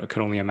 I could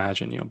only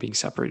imagine, being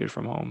separated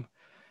from home.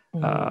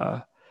 Hmm.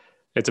 Uh,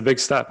 it's a big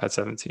step at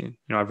 17.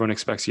 Everyone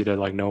expects you to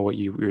like know what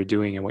you're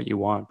doing and what you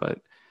want, but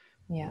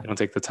Yeah. they don't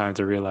take the time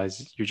to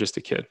realize you're just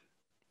a kid.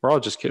 We're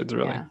all just kids,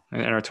 really, Yeah.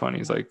 in our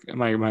 20s. Yeah.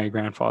 Like my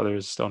grandfather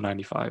is still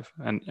 95,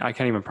 and I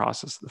can't even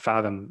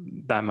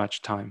fathom that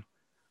much time,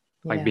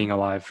 like Yeah. being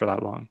alive for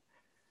that long.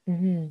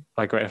 Hmm.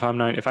 Like, right,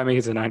 if I make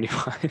it to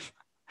 95,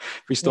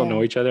 if we still know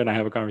Yeah. each other and I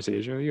have a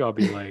conversation with you, I'll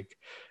be like,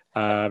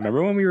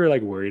 remember when we were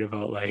like worried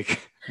about like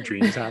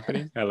dreams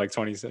happening at like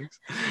 26?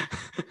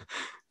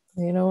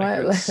 You know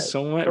Like what? it's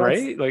so much,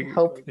 Let's right? Like,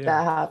 hope yeah,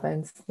 that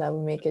happens, that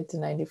we make it to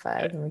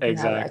 95 and we can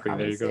have that exactly.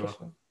 There you go.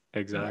 conversation. Yeah.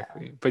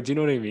 Exactly. But do you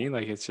know what I mean?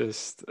 Like, it's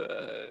just,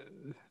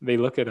 they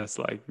look at us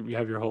like you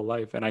have your whole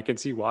life. And I can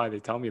see why they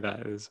tell me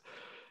that is,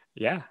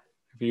 yeah,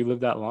 if you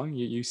live that long,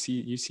 you've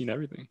seen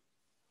everything.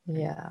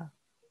 Right? Yeah.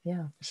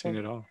 Yeah, for You've seen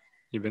sure. it all.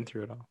 You've been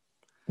through it all.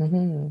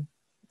 Hmm.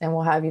 And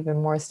we'll have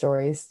even more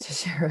stories to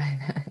share right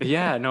now.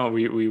 Yeah, no,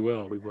 we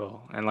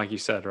will. And like you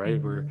said, right,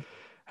 we're Mhm.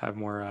 have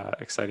more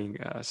exciting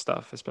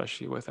stuff,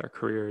 especially with our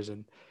careers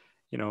and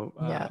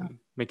Yeah.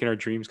 making our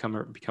dreams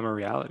become a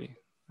reality.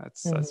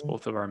 That's Hmm.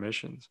 both of our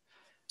missions.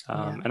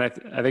 Yeah. And I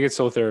think it's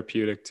so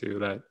therapeutic too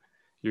that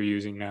you're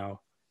using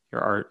now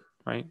your art,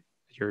 right,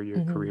 your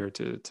Hmm. career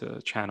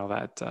to channel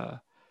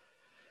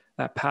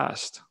that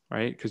past,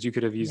 right, because you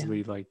could have Yeah.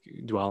 easily like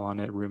dwell on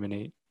it,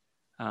 ruminate.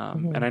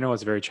 And Hmm. I know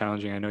it's very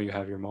challenging. I know you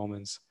have your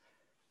moments,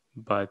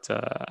 but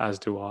as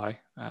do I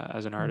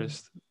as an Hmm.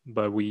 artist.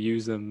 But we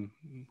use them,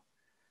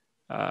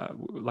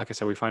 like I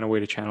said, we find a way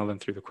to channel them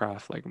through the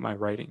craft. Like my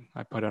writing,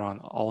 I put it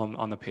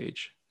on the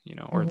page,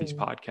 or these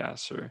Hmm.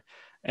 podcasts or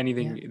Yeah.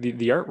 anything.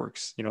 The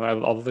artworks,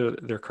 all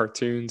their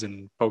cartoons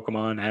and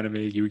Pokemon, anime,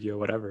 Yu-Gi-Oh,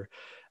 whatever.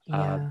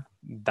 Uh,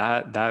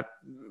 Yeah. that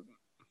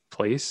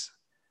place,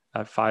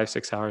 at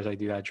 5-6 hours, I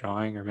do that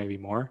drawing or maybe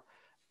more,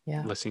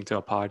 Yeah. listening to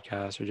a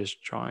podcast or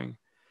just drawing.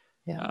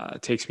 Yeah.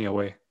 Takes me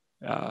away.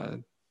 Uh,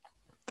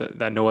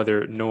 that no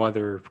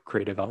other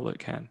creative outlet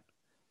can.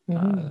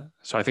 Hmm.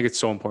 So I think it's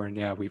so important.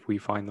 Yeah, we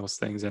find those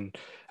things, and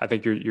I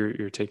think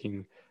you're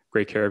taking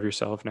great care of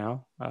yourself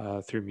now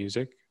through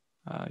music.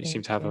 You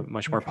seem Thank to have a you.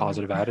 much I'm more trying.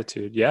 positive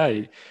attitude. Yeah,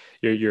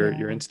 your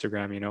Yeah.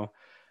 Instagram,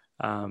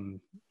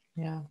 um,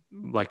 Yeah.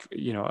 like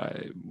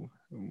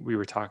we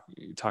were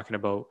talking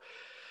about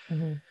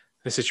Hmm.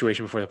 the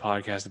situation before the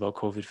podcast about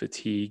COVID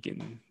fatigue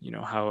and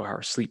how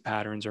our sleep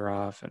patterns are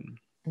off, and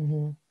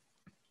Hmm.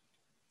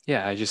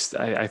 yeah,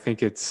 I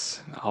think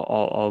it's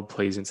all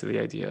plays into the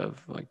idea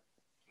of like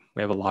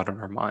we have a lot on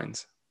our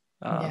minds.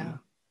 Yeah. Um,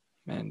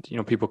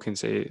 and people can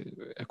say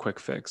a quick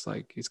fix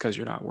like it's because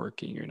you're not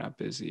working, you're not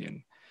busy,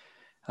 and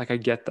like I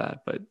get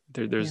that, but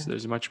Yeah.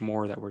 there's much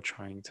more that we're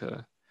trying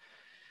to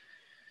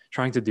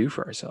do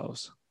for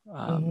ourselves.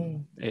 Hmm.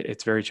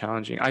 It's very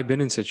challenging. I've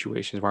been in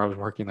situations where I was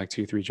working like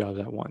 2-3 jobs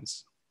at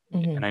once,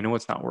 Hmm. and I know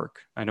it's not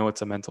work. I know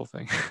it's a mental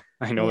thing.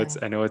 Yeah.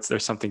 I know it's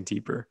there's something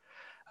deeper.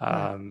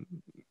 Yeah. Um,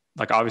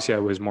 like obviously I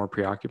was more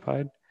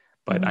preoccupied,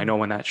 but I Hmm. know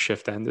when that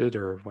shift ended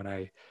or when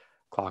I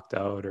clocked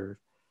out or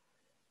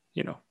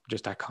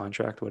just that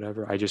contract,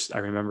 whatever. I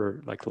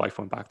remember like life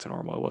went back to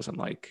normal. It wasn't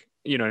like,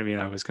 what I mean?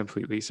 I was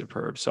completely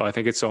superb. So I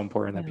think it's so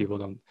important that Yeah. people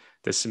don't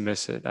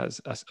dismiss it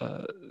as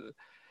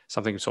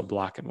something so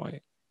black and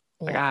white.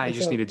 Like, Yeah. I It's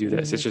just need so to do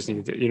this. It's easy just to.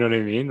 need to, you know what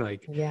I mean?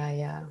 Like Yeah.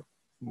 Yeah.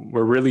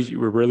 we're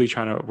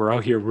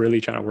out here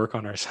really trying to work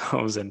on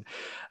ourselves. And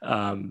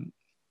um,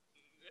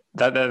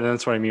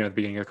 that's what I mean at the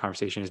beginning of the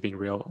conversation is being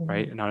real, Hmm.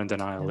 right? And not in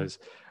denial Yeah. is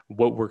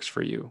what works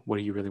for you. What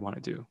do you really want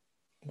to do?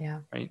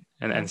 Yeah. Right.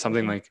 Yeah. And For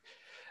something sure. like,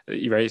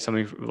 right,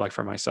 something like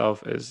for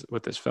myself is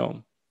with this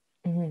film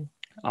Hmm.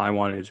 I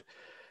wanted,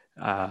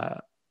 uh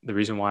the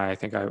reason why I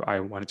think I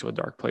went into a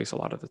dark place a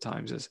lot of the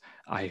times is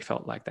I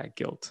felt like that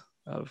guilt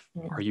of,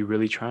 are you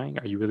really trying,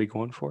 are you really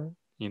going for it,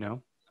 um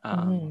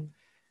Hmm.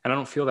 and I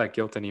don't feel that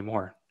guilt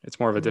anymore. It's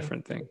more of a Hmm.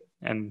 different thing,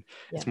 and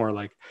it's Yeah. more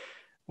like,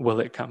 will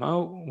it come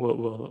out,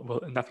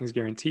 will nothing's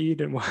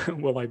guaranteed, and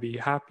will I be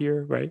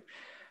happier, right?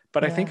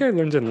 But I think Yeah. I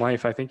learned in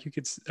life, I think you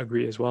could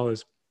agree as well,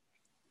 as,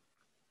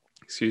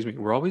 excuse me,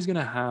 we're always going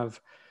to have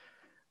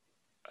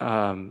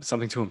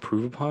something to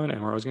improve upon,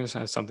 and we're always going to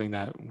have something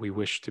that we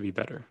wish to be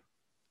better.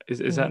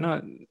 Is that Hmm.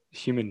 not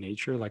human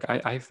nature? Like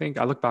I think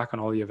I look back on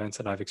all the events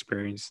that I've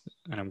experienced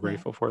and I'm Yeah.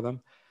 grateful for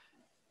them.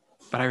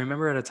 But I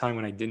remember at a time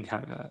when I didn't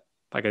have that.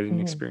 Like I didn't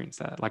Hmm. experience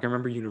that. Like I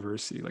remember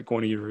university, like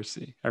going to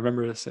university. I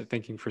remember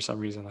thinking for some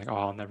reason like, oh,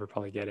 I'll never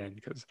probably get in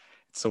because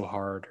it's so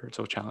hard or it's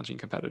so challenging,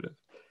 competitive.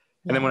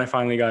 And then Yeah. when I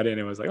finally got in,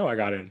 it was like, oh, I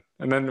got in.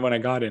 And then when I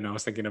got in, I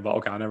was thinking about,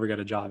 okay, I'll never get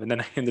a job. And then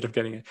I ended up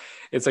getting it.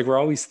 It's like we're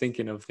always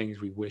thinking of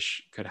things we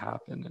wish could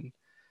happen. And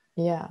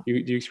Yeah. do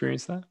you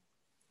experience that?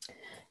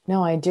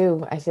 No, I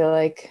do. I feel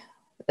like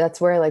that's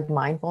where like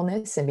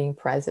mindfulness and being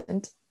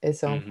present is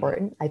so Hmm.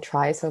 important. I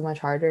try so much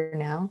harder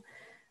now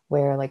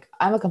where like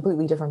I'm a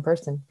completely different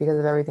person because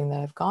of everything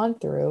that I've gone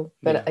through.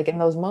 But Yeah. like in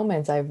those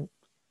moments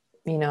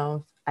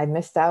I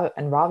missed out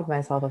and robbed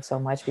myself of so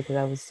much because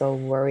I was so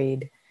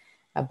worried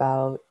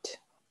about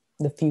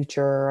the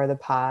future or the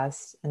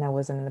past and I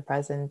wasn't in the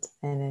present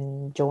and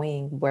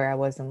enjoying where I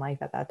was in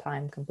life at that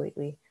time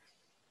completely.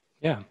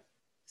 Yeah.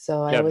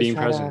 So I Yeah. always Being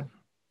try present.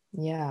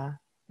 to, yeah.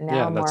 Now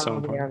Yeah. I'm That's more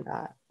so aware important. of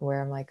that,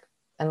 where I'm like,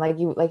 and like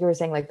you were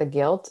saying, like the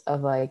guilt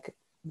of like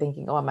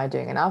thinking, oh, am I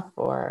doing enough?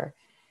 Or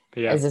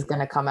Yeah. is this going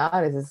to come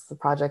out? Is this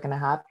project going to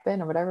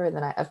happen or whatever? And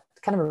then I've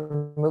kind of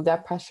removed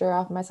that pressure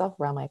off myself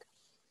where I'm like,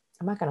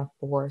 I'm not going to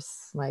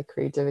force my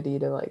creativity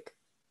to like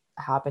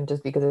happen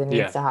just because it needs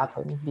Yeah. to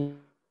happen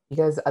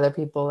because other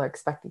people are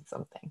expecting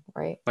something,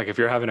 right? Like if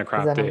you're having a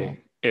Because crap then I'm like,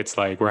 day, it's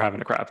like we're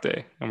having a crap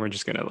day and we're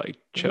just gonna like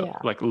chill, Yeah.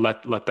 like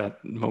let that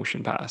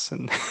emotion pass,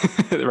 and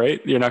right,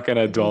 you're not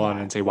gonna dwell on it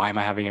Yeah. and say, why am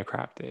I having a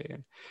crap day?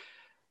 And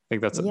I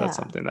think that's Yeah.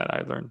 something that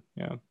I learned.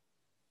 Yeah.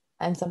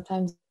 And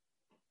sometimes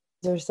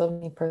there's so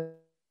many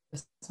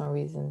personal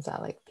reasons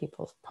that like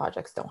people's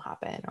projects don't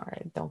happen or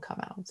don't come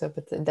out. So if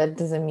it's that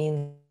doesn't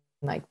mean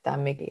like that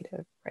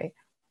negative, right?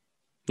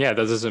 Yeah,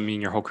 that doesn't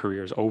mean your whole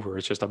career is over.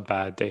 It's just a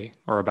bad day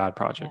or a bad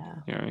project. Yeah.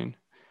 You know what I mean?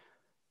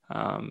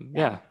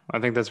 Yeah. Yeah, I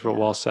think that's Yeah.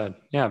 well said.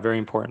 Yeah, very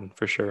important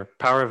for sure.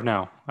 Power of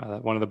Now,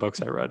 one of the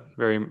books I read.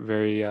 Very,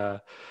 very,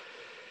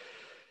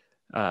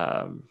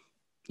 um,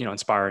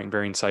 inspiring,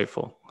 very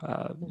insightful.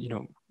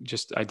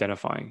 Just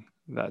identifying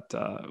that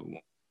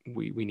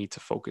we need to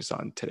focus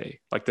on today,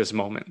 like this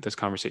moment, this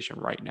conversation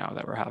right now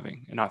that we're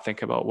having, and not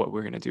think about what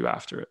we're going to do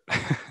after it.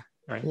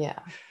 Right. Yeah.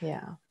 Yeah.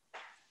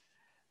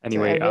 Sorry, I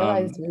Anyway,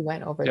 realized we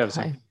went over yeah,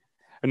 time.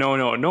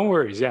 no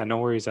worries. Yeah, no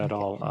worries at Okay.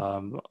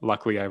 all.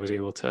 Luckily, I was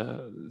able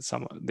to.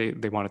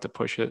 They wanted to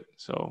push it,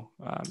 so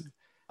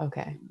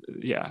Okay.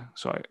 yeah.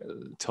 So I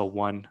till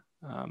 1.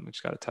 I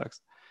just got a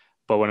text.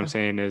 But what I'm Okay.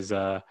 saying is,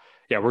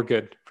 yeah, we're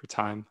good for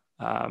time.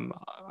 I'm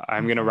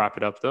gonna Okay. wrap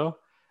it up though,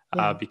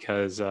 Yeah.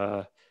 because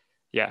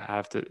yeah, I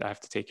have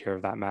to take care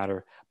of that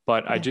matter.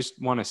 But I Yeah.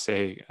 just want to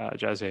say,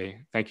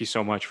 Jazzy, thank you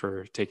so much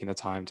for taking the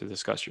time to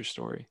discuss your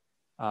story.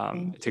 It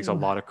Thank takes a you.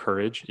 lot of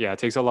courage. Yeah, it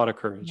takes a lot of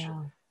courage,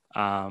 Yeah.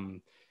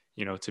 um,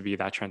 to be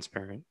that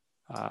transparent.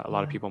 A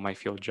lot of Yeah. people might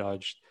feel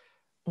judged,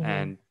 Mm-hmm.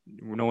 and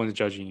no one's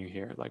judging you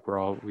here. Like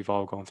we've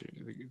all gone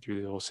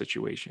through those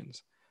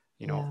situations.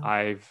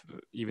 Yeah.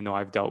 Even though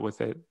I've dealt with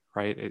it,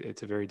 right?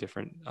 It's a very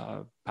different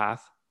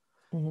path,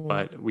 Mm-hmm.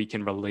 but we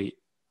can relate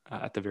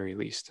at the very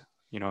least.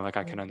 Like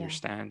I can Yeah.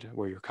 understand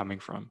where you're coming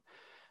from,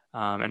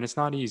 and it's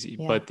not easy.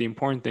 Yeah. But the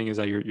important thing is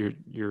that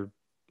you're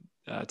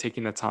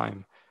taking the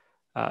time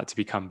to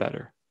become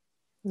better,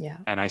 Yeah.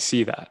 and I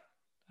see that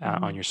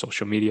on Mm-hmm. your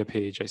social media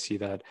page. I see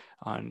that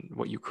on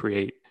what you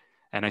create,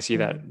 and I see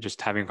Mm-hmm. that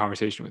just having a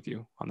conversation with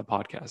you on the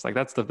podcast. Like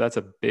that's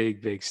a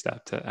big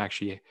step to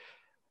actually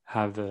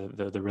have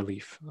the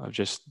relief of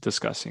just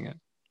discussing it.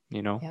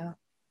 Yeah.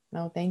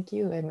 No, thank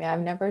you. I mean,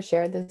 I've never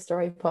shared this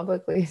story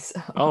publicly,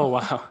 so Oh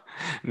wow,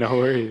 no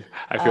worries.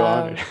 I feel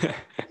honored. um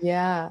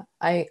yeah,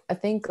 I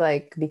think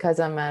like because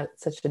I'm at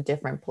such a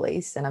different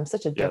place and I'm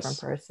such a different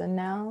Yes, person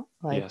now,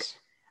 like yes,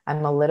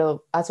 I'm a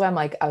little, that's why I'm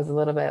like I was a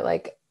little bit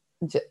like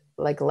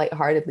like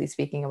lightheartedly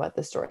speaking about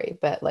the story,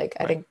 but like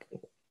I right. think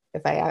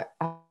if I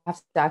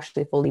have to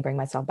actually fully bring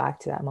myself back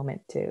to that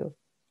moment to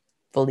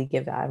fully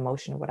give that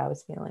emotion of what I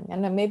was feeling.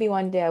 And then maybe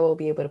one day I will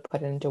be able to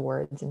put it into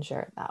words and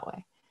share it that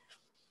way.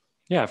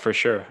 Yeah, for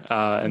sure.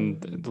 Mm-hmm.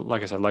 And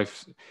like I said,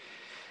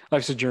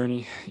 life's a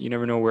journey. You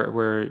never know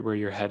where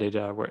you're headed.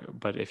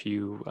 But if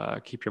you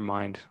keep your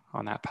mind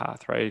on that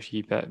path, right? If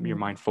you keep your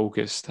mind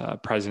focused,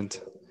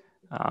 present,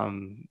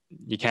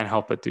 you can't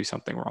help but do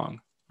something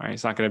wrong, right?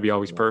 It's not going to be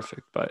always Yeah.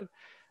 perfect, but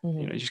you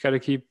Mm-hmm. just got to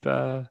keep.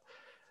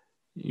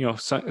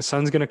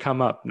 Sun's going to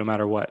come up no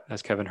matter what,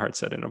 as Kevin Hart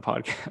said in a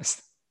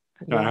podcast.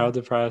 No matter how Yeah.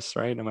 depressed,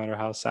 right? No matter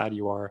how sad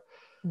you are,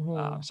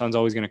 Mm-hmm. sun's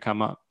always going to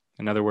come up.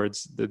 In other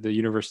words, the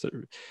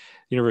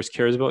universe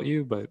cares about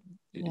you, but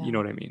you Yeah. know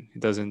what I mean.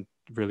 It doesn't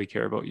really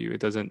care about you. It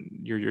doesn't.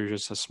 You're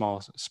just a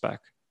small speck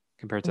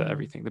compared to Mm-hmm.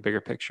 everything, the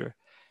bigger picture,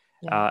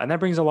 Yeah. and that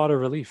brings a lot of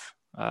relief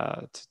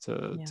Yeah.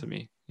 to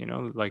me.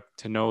 Like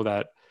to know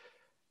that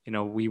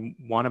we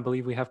want to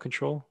believe we have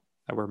control,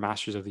 that we're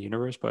masters of the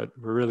universe, but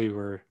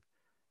we're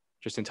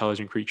just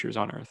intelligent creatures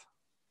on Earth.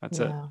 That's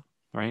it, Yeah.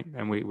 right?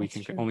 And we That's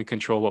can true. only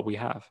control what we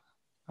have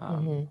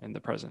Mm-hmm. in the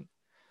present.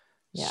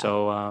 Yeah. So,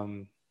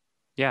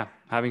 yeah,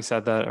 having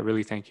said that, I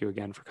really thank you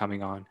again for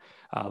coming on.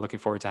 Looking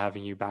forward to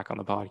having you back on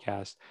the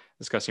podcast,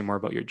 discussing more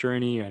about your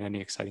journey and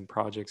any exciting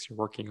projects you're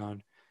working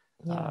on.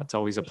 Yeah. It's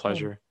always a For sure.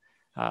 pleasure.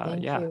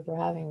 Thank Yeah, you for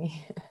having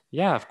me.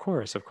 yeah, of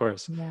course, of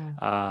course.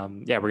 Yeah.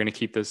 Yeah, we're going to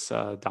keep this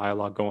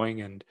dialogue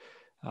going. And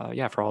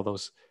yeah, for all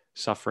those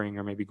suffering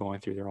or maybe going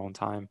through their own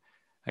time,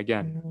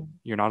 again, Mm-hmm.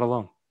 you're not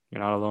alone.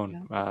 You're not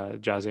alone. Yeah.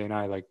 Jazzy and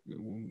I, like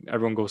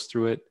everyone goes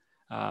through it.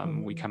 We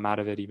Mm-hmm. come out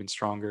of it even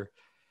stronger.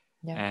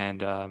 Yeah.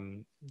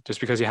 And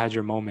just because you had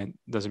your moment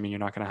doesn't mean you're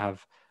not going to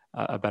have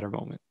a better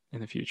moment in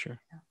the future.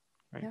 Yeah.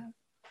 Right. Yeah.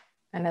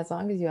 And as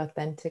long as you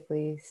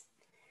authentically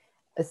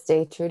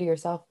stay true to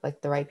yourself,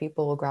 like the right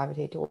people will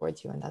gravitate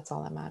towards you, and that's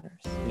all that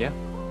matters. Yeah,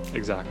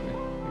 exactly.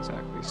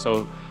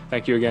 So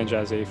thank you again,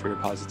 Jazzy, for your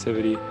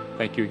positivity.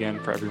 Thank you again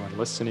for everyone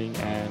listening,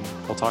 and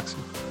we'll talk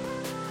soon.